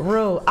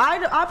rude.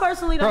 I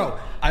personally don't Bro,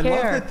 I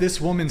love care. that this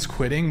woman's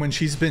quitting when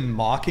she's been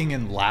mocking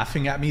and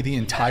laughing at me the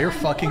entire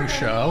fucking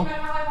show.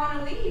 I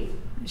want to leave.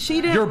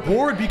 She didn't. You're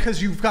bored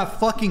because you've got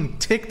fucking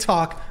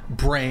TikTok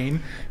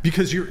brain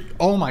because you're,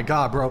 oh my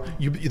God, bro.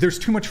 There's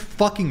too much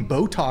fucking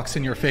Botox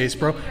in your face,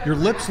 bro. Your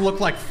lips look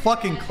like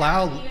fucking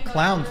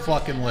clown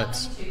fucking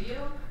lips.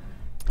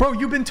 Bro,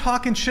 you've been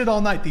talking shit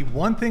all night. The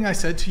one thing I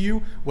said to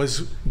you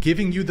was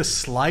giving you the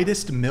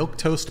slightest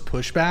milquetoast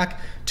pushback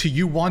to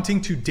you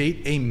wanting to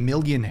date a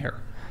millionaire.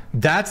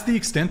 That's the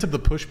extent of the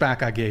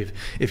pushback I gave.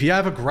 If you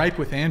have a gripe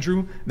with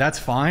Andrew, that's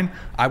fine.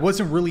 I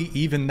wasn't really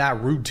even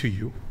that rude to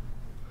you.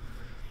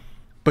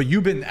 But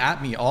you've been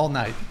at me all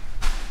night.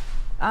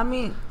 I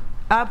mean,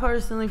 I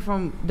personally,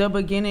 from the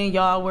beginning,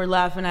 y'all were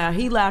laughing at.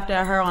 He laughed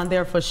at her on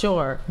there for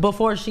sure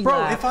before she Bro,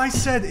 laughed.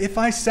 if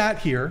I sat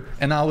here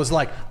and I was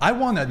like, I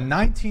want a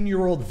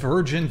 19-year-old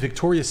virgin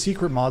Victoria's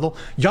Secret model,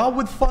 y'all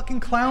would fucking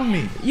clown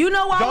me. You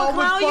know why I Y'all would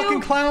clown fucking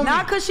you? clown me.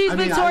 Not because she's I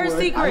mean, Victoria's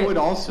Secret. I would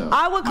also.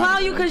 I would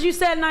clown you would. because you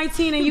said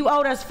 19 and you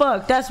old as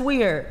fuck. That's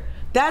weird.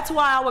 That's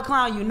why I would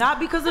clown you. Not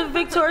because of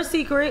Victoria's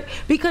Secret,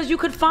 because you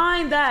could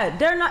find that.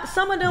 They're not,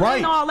 some of them Right.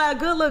 ain't all that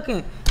good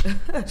looking.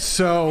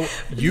 So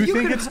you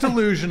think could- it's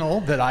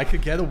delusional that I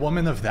could get a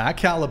woman of that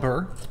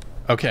caliber?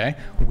 Okay.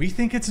 We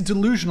think it's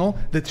delusional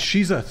that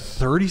she's a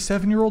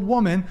 37-year-old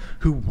woman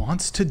who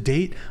wants to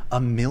date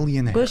a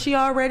millionaire. But she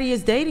already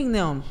is dating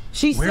them.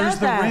 She Where's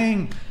said the that.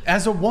 ring?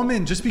 As a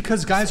woman, just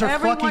because guys are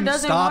Everyone fucking,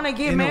 doesn't stop wanna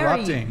get married.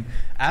 interrupting.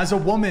 As a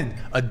woman,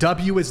 a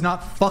W is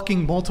not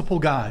fucking multiple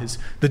guys.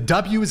 The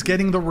W is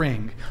getting the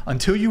ring.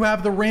 Until you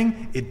have the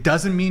ring, it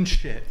doesn't mean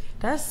shit.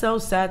 That's so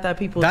sad that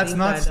people That's think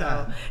not that,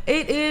 sad. though.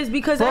 It is,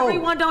 because Bro,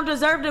 everyone don't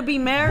deserve to be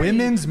married.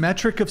 Women's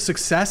metric of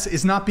success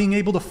is not being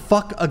able to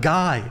fuck a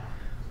guy.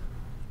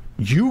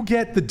 You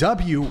get the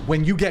W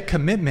when you get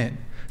commitment.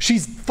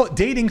 She's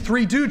dating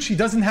 3 dudes. She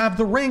doesn't have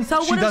the ring.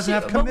 So She what if doesn't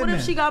have but commitment. what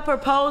if she got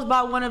proposed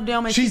by one of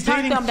them and She's she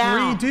turned dating them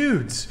down? 3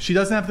 dudes. She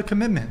doesn't have the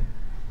commitment.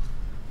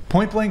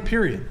 Point blank,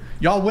 period.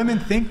 Y'all women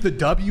think the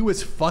W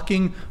is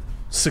fucking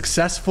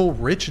successful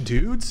rich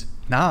dudes?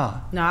 Nah.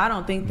 No, I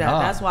don't think that. Nah.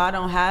 That's why I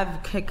don't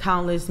have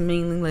countless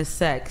meaningless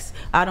sex.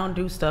 I don't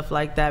do stuff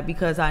like that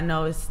because I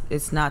know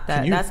it's not that.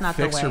 Can you That's not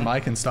the way. fix your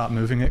mic and stop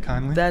moving it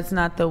kindly? That's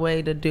not the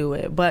way to do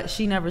it. But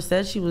she never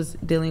said she was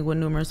dealing with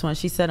numerous ones.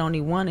 She said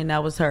only one, and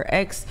that was her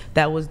ex.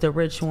 That was the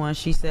rich one.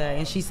 She said,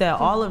 and she said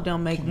all of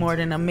them make more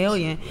than $1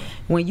 million.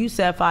 When you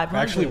said 500.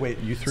 Actually, wait,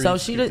 you three So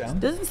she scoot down?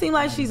 doesn't seem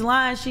like she's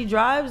lying. She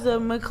drives a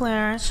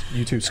McLaren.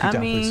 You two scoot I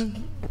down, mean,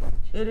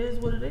 please. it is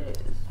what it is.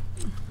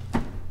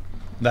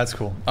 That's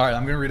cool. All right,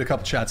 I'm going to read a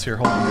couple chats here.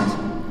 Hold on,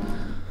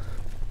 guys.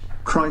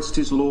 Christ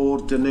is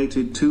Lord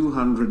donated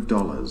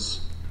 $200.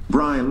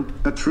 Brian,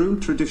 a true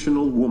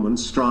traditional woman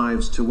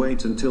strives to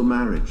wait until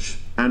marriage,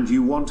 and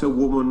you want a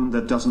woman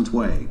that doesn't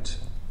wait.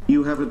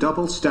 You have a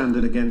double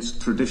standard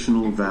against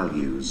traditional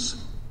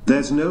values.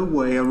 There's no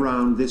way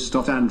around this.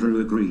 Andrew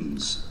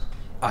agrees.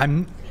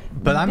 I'm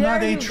There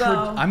not you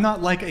go. I'm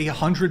not like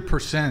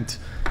 100%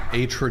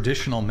 a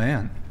traditional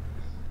man.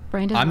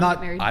 Brandon, I'm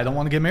not. married. I don't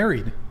want to get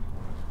married.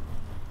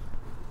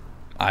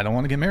 I don't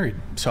want to get married,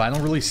 so I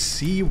don't really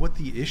see what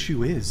the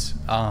issue is.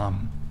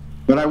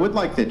 But I would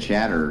like the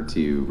chatter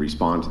to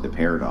respond to the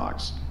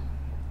paradox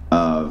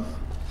of.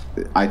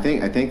 I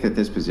think that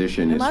this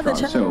position Am I is the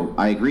strong. chatter? So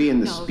I agree in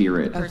the No,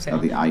 spirit okay.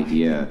 of the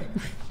idea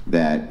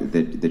that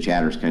the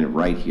chatter's kind of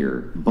right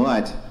here.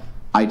 But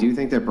I do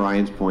think that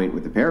Brian's point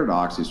with the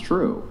paradox is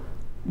true,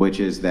 which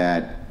is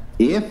that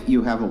if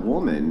you have a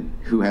woman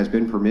who has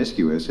been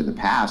promiscuous in the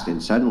past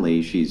and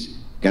suddenly she's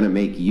going to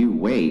make you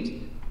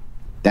wait,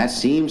 that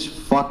seems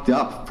fucked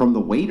up from the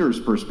waiter's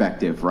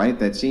perspective, right?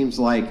 That seems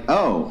like,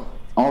 oh,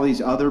 all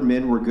these other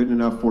men were good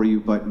enough for you,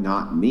 but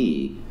not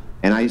me.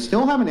 And I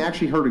still haven't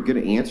actually heard a good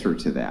answer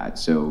to that.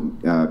 So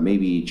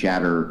maybe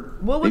Chatter,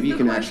 maybe you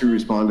can actually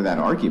respond to that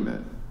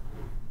argument.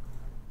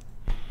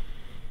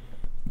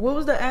 What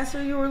was the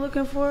answer you were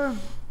looking for?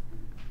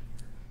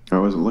 I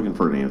wasn't looking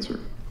for an answer.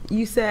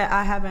 You said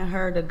I haven't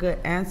heard a good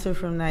answer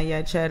from that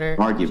yet, Chatter.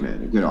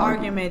 Argument, a good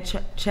argument.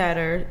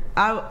 Chatter.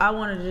 I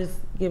want to just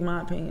give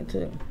my opinion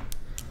too.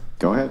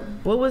 Go ahead.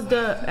 What was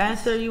the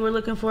answer you were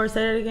looking for?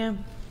 Say that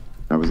again.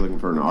 I was looking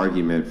for an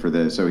argument for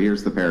this. So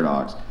here's the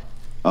paradox.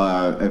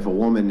 If a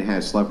woman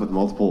has slept with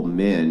multiple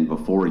men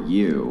before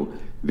you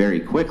very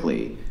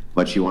quickly,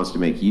 but she wants to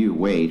make you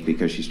wait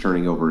because she's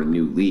turning over a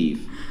new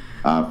leaf,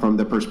 from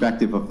the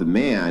perspective of the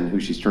man who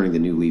she's turning the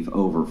new leaf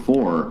over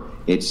for,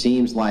 it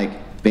seems like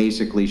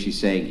basically she's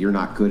saying you're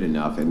not good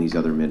enough and these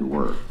other men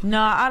were.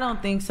 No, I don't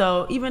think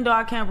so. Even though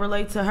I can't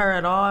relate to her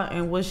at all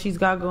and what she's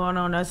got going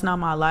on, that's not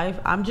my life.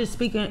 I'm just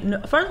speaking,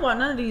 first of all,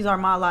 none of these are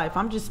my life.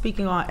 I'm just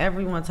speaking on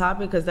everyone's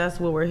topic because that's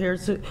what we're here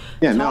to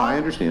Yeah, talk. no, I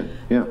understand.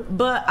 Yeah.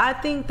 But I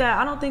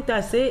don't think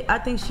that's it. I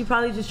think she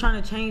probably just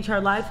trying to change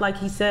her life. Like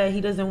he said,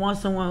 he doesn't want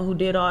someone who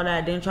did all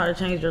that, then try to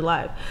change their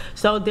life.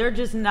 So they're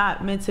just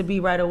not meant to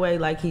be right away,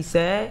 like he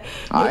said.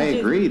 I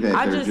agree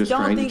that they're just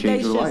trying to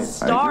change their life. I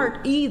just don't think they should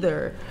start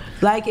either.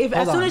 Like, if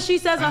as soon as she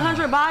says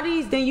 100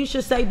 bodies, then you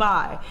should say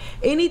bye.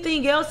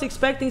 Anything else,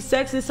 expecting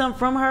sex and something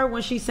from her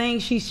when she's saying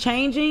she's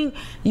changing,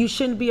 you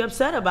shouldn't be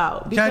upset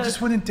about. Yeah, I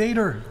just wouldn't date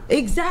her.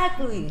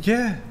 Exactly.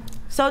 Yeah.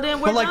 So then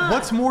we're But like, done.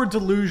 what's more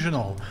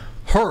delusional?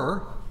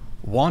 Her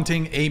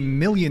wanting a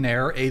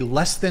millionaire, a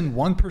less than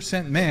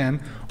 1%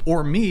 man,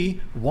 or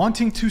me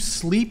wanting to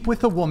sleep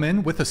with a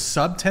woman with a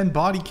sub 10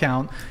 body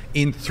count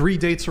in 3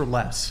 dates or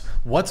less?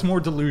 What's more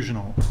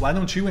delusional? Why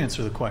don't you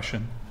answer the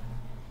question?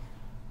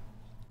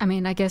 I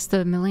mean, I guess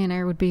the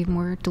millionaire would be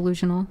more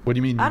delusional. What do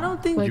you mean? I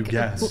don't think you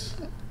guess.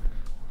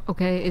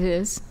 Okay, it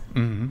is.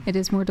 Mm-hmm. It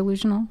is more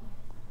delusional.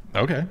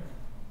 Okay.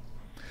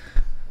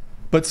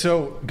 But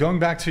so going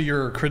back to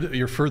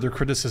your further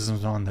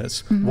criticisms on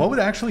this, what would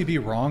actually be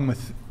wrong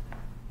with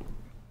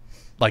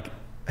like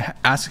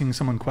asking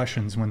someone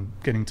questions when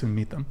getting to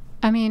meet them?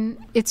 I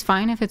mean, it's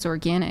fine if it's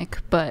organic,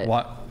 but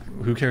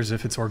Who cares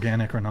if it's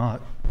organic or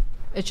not?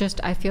 it's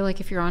just, I feel like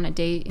if you're on a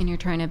date and you're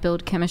trying to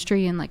build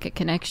chemistry and like a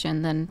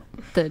connection, then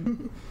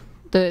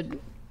the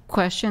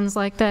questions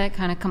like that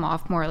kind of come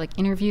off more like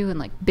interview and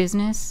like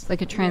business,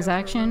 like a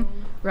transaction,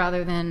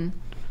 rather than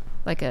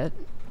like a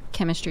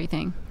chemistry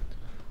thing.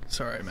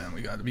 Sorry, man,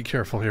 we got to be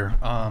careful here.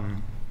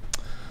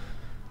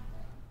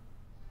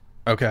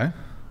 Okay.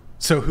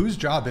 So whose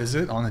job is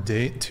it on a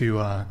date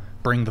to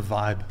bring the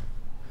vibe?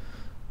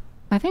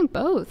 I think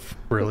both.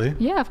 Really?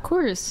 Yeah, of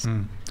course.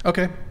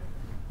 Okay.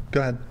 Go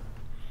ahead.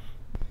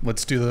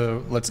 Let's do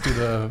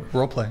the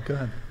role play. Go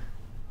ahead.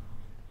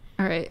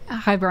 All right.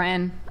 Hi,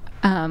 Brian.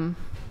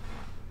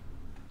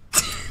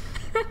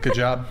 Good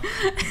job.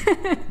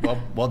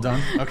 Well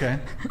done. Okay.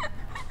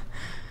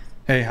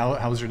 Hey,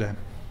 how was your day?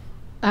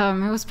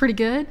 It was pretty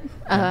good.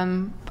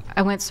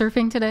 I went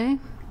surfing today.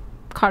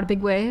 Caught a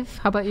big wave.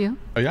 How about you?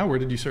 Oh yeah, where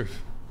did you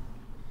surf?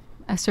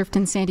 I surfed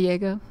in San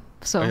Diego.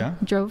 So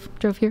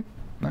drove here.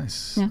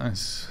 Nice. Yeah.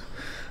 Nice.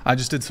 I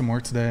just did some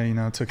work today,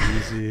 took it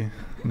easy.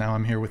 Now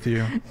I'm here with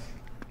you.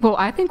 Well,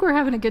 I think we're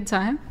having a good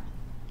time.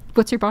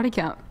 What's your body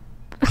count?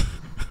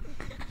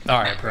 All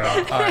right, bro. All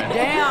right.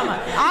 Damn,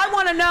 I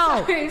want to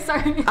know.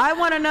 Sorry. I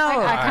want to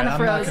know. I kind of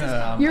froze.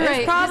 You're right.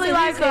 It's probably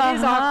like it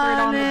is awkward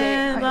on the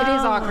day. $100. It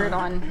is awkward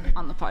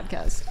on the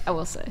podcast, I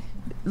will say.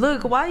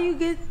 Look, why you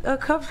get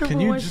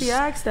uncomfortable when she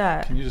asked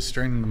that? Can you just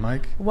straighten the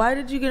mic? Why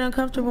did you get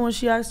uncomfortable when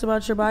she asked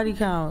about your body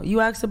count? You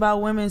asked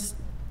about women's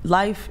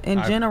life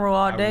in general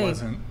all day. I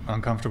wasn't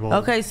uncomfortable.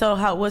 Okay,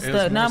 so what's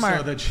the number? More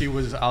so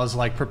that I was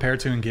like prepared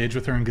to engage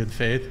with her in good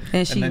faith,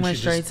 and she went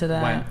straight to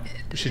that.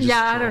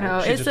 I don't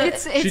know.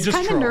 It's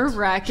kind of nerve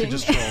wracking. She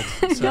just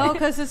trolled. So. No,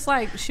 because it's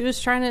like she was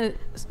trying to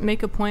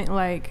make a point.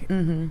 Like,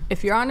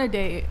 if you're on a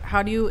date,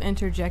 how do you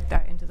interject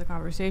that into the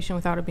conversation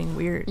without it being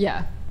weird?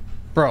 Yeah,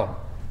 bro.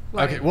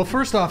 Okay. Well,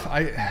 first off,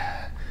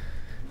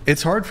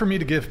 it's hard for me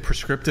to give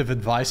prescriptive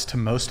advice to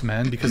most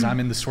men because I'm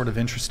in this sort of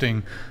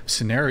interesting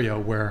scenario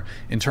where,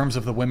 in terms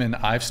of the women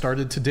I've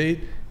started to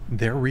date,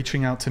 they're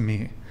reaching out to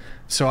me.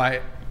 So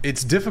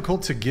it's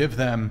difficult to give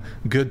them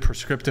good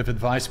prescriptive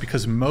advice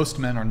because most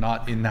men are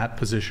not in that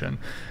position.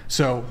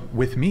 So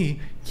with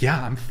me,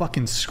 yeah, I'm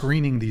fucking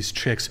screening these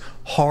chicks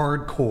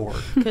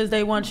hardcore. Because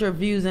they want your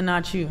views and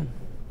not you.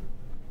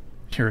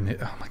 Oh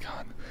my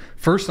God.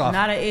 First off,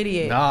 not an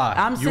idiot. Nah,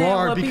 I'm saying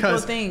what people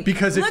think.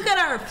 Because look at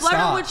her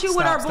flirting with you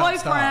with her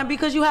boyfriend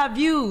because you have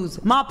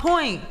views. My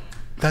point.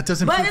 That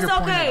doesn't. But it's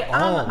okay.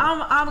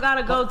 I'm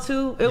gotta go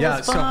too. It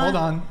was fun. So hold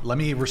on. Let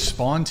me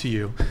respond to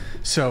you.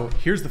 So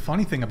here's the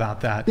funny thing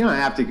about that. You don't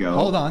have to go.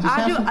 Hold on. Just I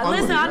have do. some fun with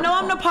Listen, it. I know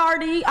I'm the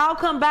party. I'll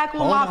come back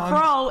with Hold my on.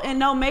 fro and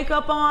no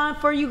makeup on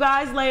for you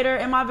guys later,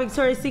 and my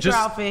Victoria's Secret Just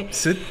outfit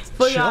sit,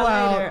 for chill y'all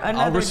out. later. I'll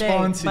Another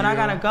respond day. to But you. I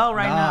gotta go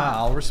right Nah, now.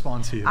 I'll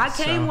respond to you. I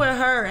came So- with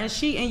her, and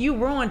you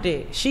ruined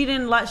it. She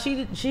didn't like.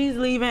 She's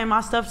leaving. My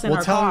stuff's in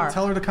her car.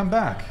 Tell her to come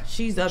back.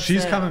 She's upset.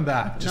 She's coming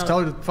back. Just No. tell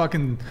her to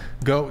fucking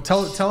go.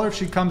 Tell her if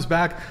she comes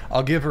back,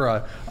 I'll give her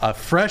a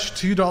fresh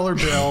 $2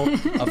 bill,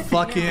 a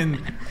fucking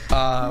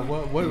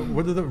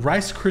what are the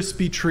Rice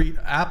Krispie treat,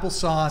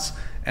 applesauce,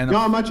 and You know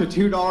how much a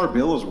 $2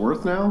 bill is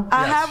worth now?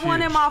 I Yeah, have it's one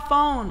in huge. my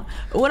phone.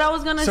 What I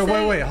was gonna So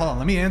say. wait, hold on.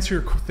 Let me answer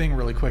your thing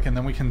really quick, and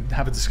then we can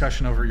have a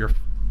discussion over your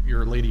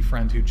lady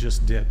friend who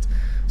just dipped.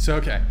 So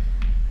okay,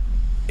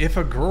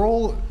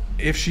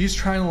 if she's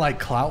trying to like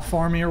clout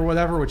farm me or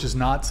whatever, which is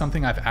not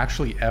something I've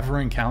actually ever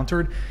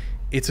encountered,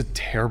 it's a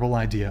terrible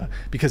idea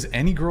because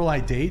any girl I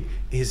date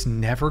is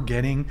never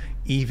getting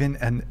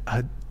even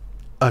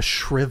a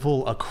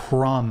shrivel, a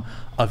crumb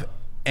of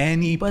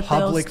any But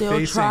public they'll still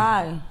facing.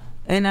 try.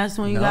 And that's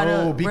when you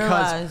gotta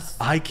because realize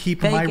I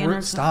keep fake my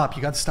innocence. stop.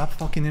 You got to stop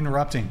fucking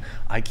interrupting.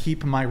 I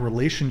keep my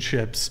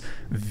relationships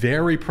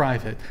very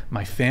private.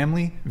 My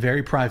family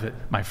very private.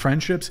 My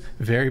friendships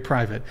very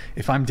private.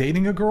 If I'm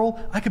dating a girl,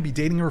 I could be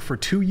dating her for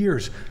 2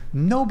 years.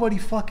 Nobody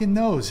fucking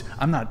knows.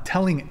 I'm not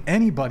telling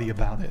anybody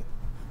about it.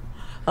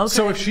 Okay.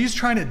 So if she's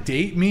trying to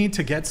date me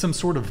to get some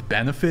sort of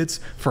benefits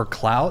for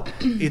clout,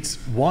 it's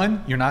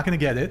one, you're not going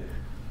to get it.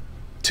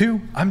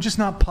 Two, I'm just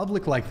not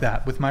public like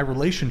that with my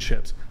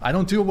relationships. I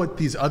don't do what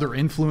these other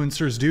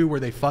influencers do where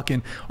they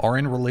fucking are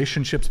in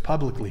relationships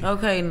publicly.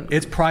 Okay.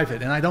 It's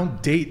private. And I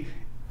don't date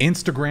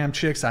Instagram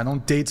chicks. I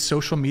don't date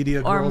social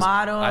media Or girls.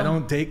 model. I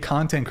don't date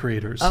content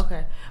creators.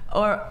 Okay.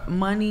 Or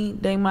money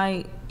they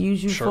might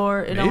use you Sure.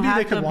 for. It Maybe don't have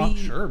they to could be. want-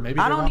 sure, maybe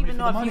I they don't want me even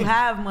for know the if you money.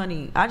 have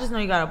money. I just know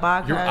you got a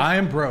podcast. I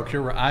am broke.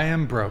 I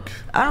am broke.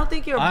 I don't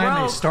think you're broke.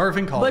 I'm a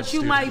starving college But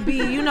you student. might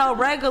be,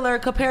 regular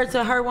compared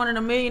to her wanting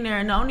a millionaire.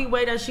 And the only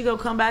way that she gonna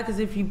come back is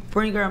if you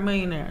bring her a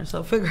millionaire.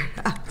 So figure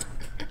it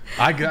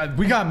out.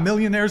 We got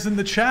millionaires in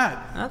the chat.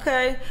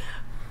 Okay.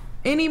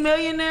 Any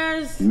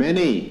millionaires?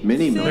 Many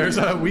millionaires.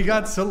 We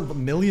got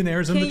some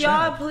millionaires in Can the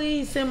y'all chat.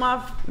 please send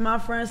my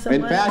friend some In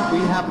money? fact, we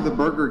have the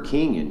Burger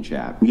King in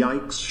chat.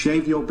 Yikes,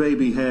 shave your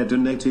baby hair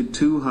donated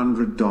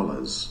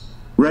 $200.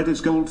 Red is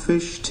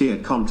goldfish tier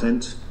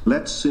content.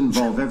 Let's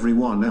involve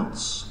everyone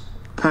else.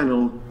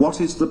 Panel,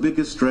 what is the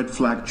biggest red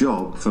flag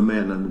job for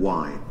men and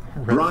why?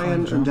 Red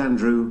Brian flag and job?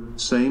 Andrew,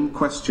 same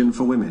question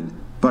for women.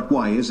 But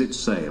why is it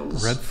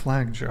sales? Red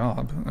flag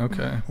job.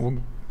 Okay. Well,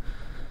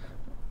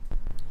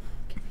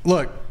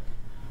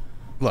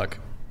 look.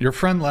 Your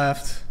friend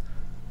left.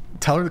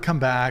 Tell her to come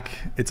back.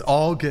 It's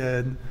all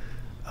good.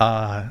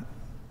 I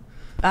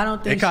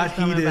don't think It got she's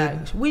coming heated.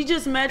 back. We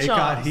just met It y'all.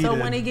 got So heated.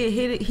 when it get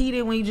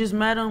heated when you just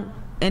met him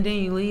and then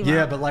you leave.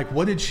 Yeah, but like,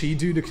 what did she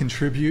do to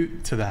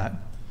contribute to that?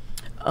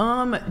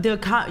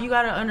 You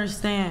gotta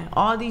understand,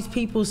 all these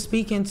people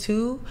speaking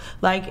too,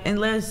 like,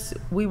 unless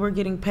we were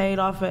getting paid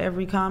off of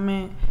every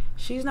comment,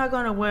 she's not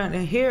gonna want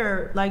to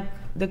hear like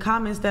the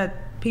comments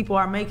that people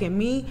are making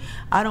me.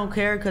 I don't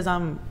care because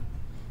I'm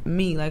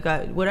me. Like,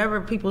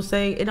 whatever people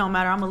say, it don't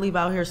matter. I'm gonna leave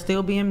out here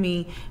still being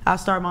me. I'll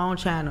start my own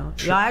channel.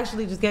 Y'all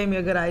actually just gave me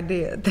a good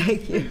idea.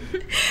 Thank you.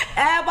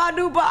 And my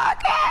new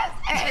podcast.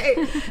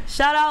 Hey.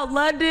 Shout out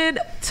London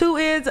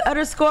 2Ns_R.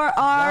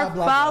 Blah,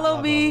 blah, Follow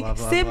blah, me. blah,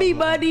 blah, Send blah, me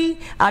blah. money.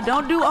 I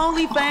don't do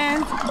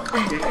OnlyFans.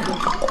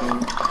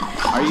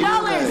 Are you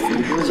Jealous,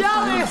 doing the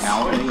jealous.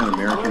 Out thing on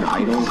American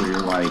Idol where you're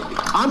like,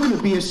 I'm going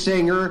to be a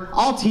singer.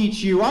 I'll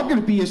teach you. I'm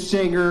going to be a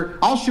singer.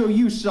 I'll show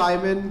you,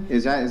 Simon.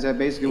 Is that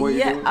basically what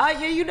you're doing?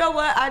 Yeah, you know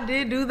what? I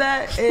did do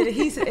that, and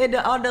he's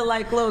on the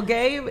like little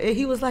game, and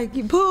he was like,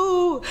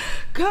 "Boo,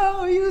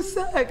 go, you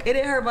suck," and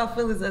it hurt my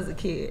feelings as a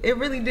kid. It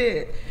really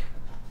did.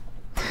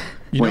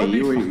 You know, Wait,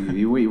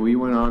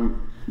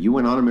 you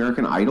went on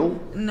American Idol?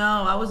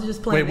 No, I was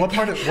just playing. Wait, what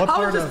part of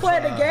I was just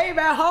playing the game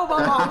at home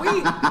on my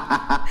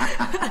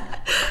Wii.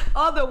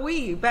 On the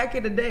Wii back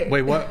in the day.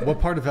 Wait, what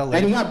part of LA?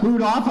 And he got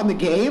booed off on the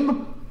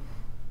game?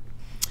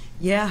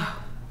 Yeah,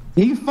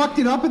 He fucked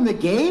it up in the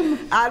game?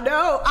 I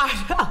know.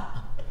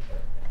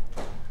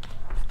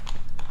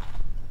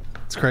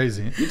 It's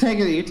crazy.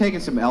 You're taking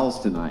some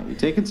L's tonight. You're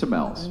taking some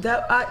L's.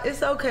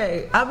 It's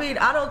okay. I mean,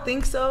 I don't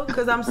think so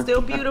because I'm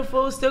still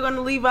beautiful, still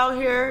gonna leave out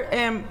here,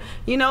 and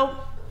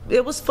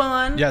it was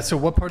fun. Yeah. So,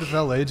 what part of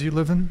LA do you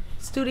live in?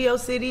 Studio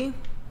City.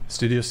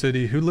 Studio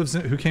City.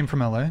 Who came from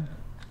LA?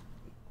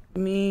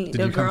 Me, Did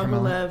the you come girl from who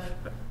LA? left.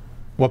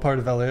 What part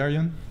of LA are you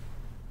in?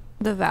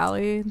 The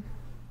Valley.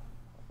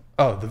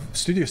 Oh, the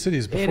Studio City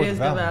is before It is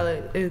the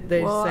Valley.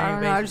 They're Well, saying I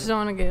don't know. I basically. just don't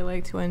want to get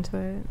like too into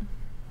it.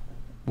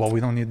 Well, we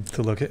don't need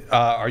to look at.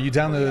 Are you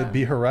down to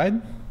be her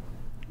ride?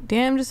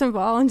 Damn, just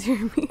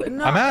involunteer me.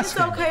 No, I'm it's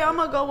asking. okay. I'm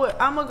gonna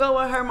go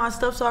with her. My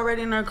stuff's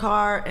already in her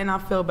car, and I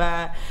feel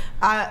bad.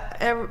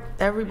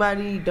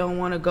 Everybody don't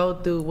want to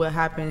go through what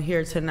happened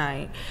here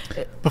tonight.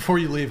 Before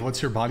you leave,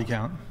 what's your body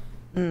count?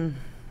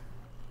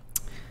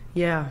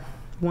 Yeah,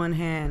 one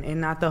hand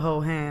and not the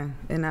whole hand,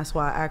 and that's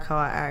why I act how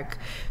I act.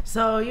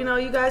 So you know,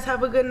 you guys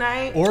have a good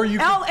night. Or you.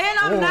 And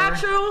I'm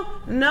natural.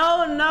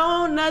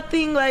 No,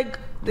 nothing like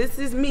this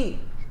is me.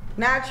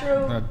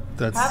 Natural.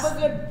 That's. Have a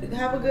good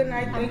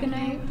night. Have a good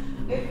night.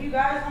 If you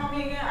guys want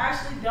me again, I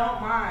actually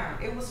don't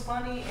mind. It was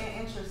funny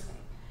and interesting.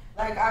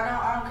 Like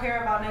I don't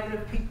care about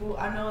negative people.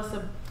 I know it's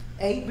a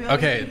 8 billion.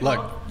 Okay, people.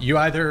 look, you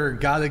either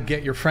got to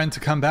get your friend to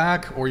come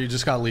back or you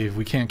just got to leave.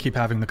 We can't keep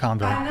having the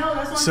convo. I know,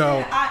 that's what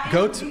so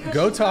I'm saying.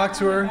 go talk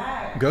to her.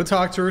 Back. Go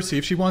talk to her, see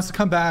if she wants to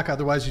come back.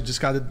 Otherwise, you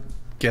just got to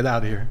get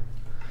out of here.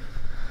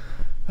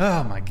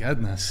 Oh, my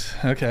goodness.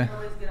 Okay. I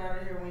always get out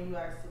of here when you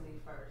ask to leave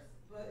first.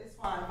 But it's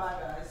fine. Bye,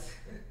 guys.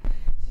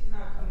 She's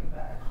not coming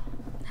back.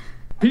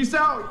 Peace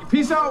out.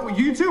 Peace out.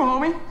 You too,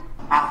 homie.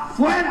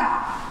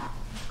 Afuera.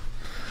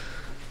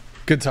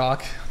 Good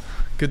talk.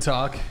 Good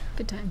talk.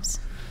 Good times.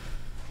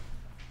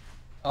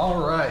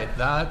 All right,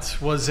 that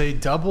was a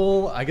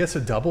double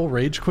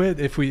rage quit.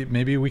 If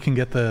maybe we can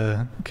get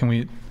do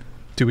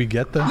we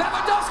get the?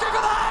 Lewandowski for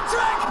the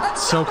hat-trick!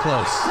 So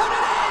close. Put it in!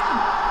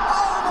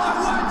 Oh my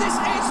word, this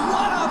is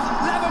one of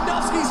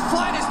Lewandowski's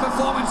finest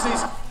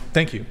performances.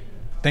 Thank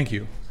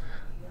you.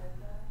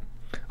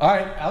 All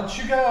right, out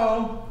you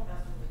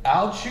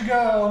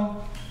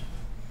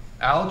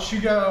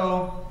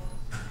go.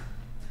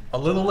 A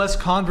little less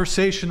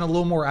conversation, a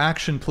little more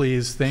action,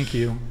 please. Thank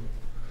you,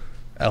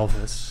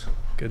 Elvis.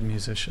 Good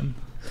musician.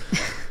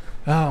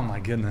 Oh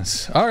my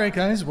goodness. All right,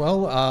 guys.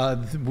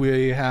 Well,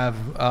 we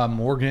have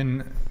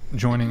Morgan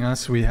joining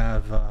us. We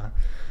have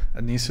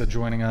Anissa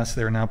joining us.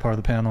 They're now part of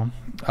the panel.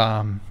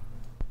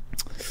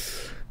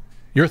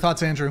 Your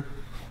thoughts, Andrew?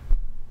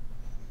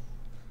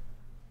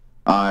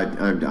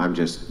 I'm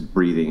just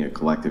breathing a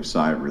collective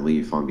sigh of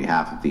relief on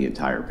behalf of the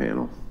entire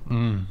panel.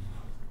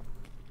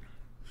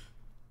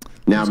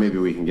 Now maybe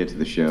we can get to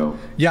the show.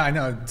 Yeah, I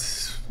know.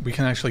 We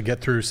can actually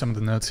get through some of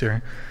the notes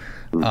here.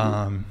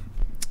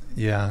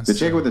 Yeah. The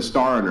chick with a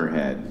star on her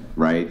head,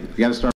 right? You got to start.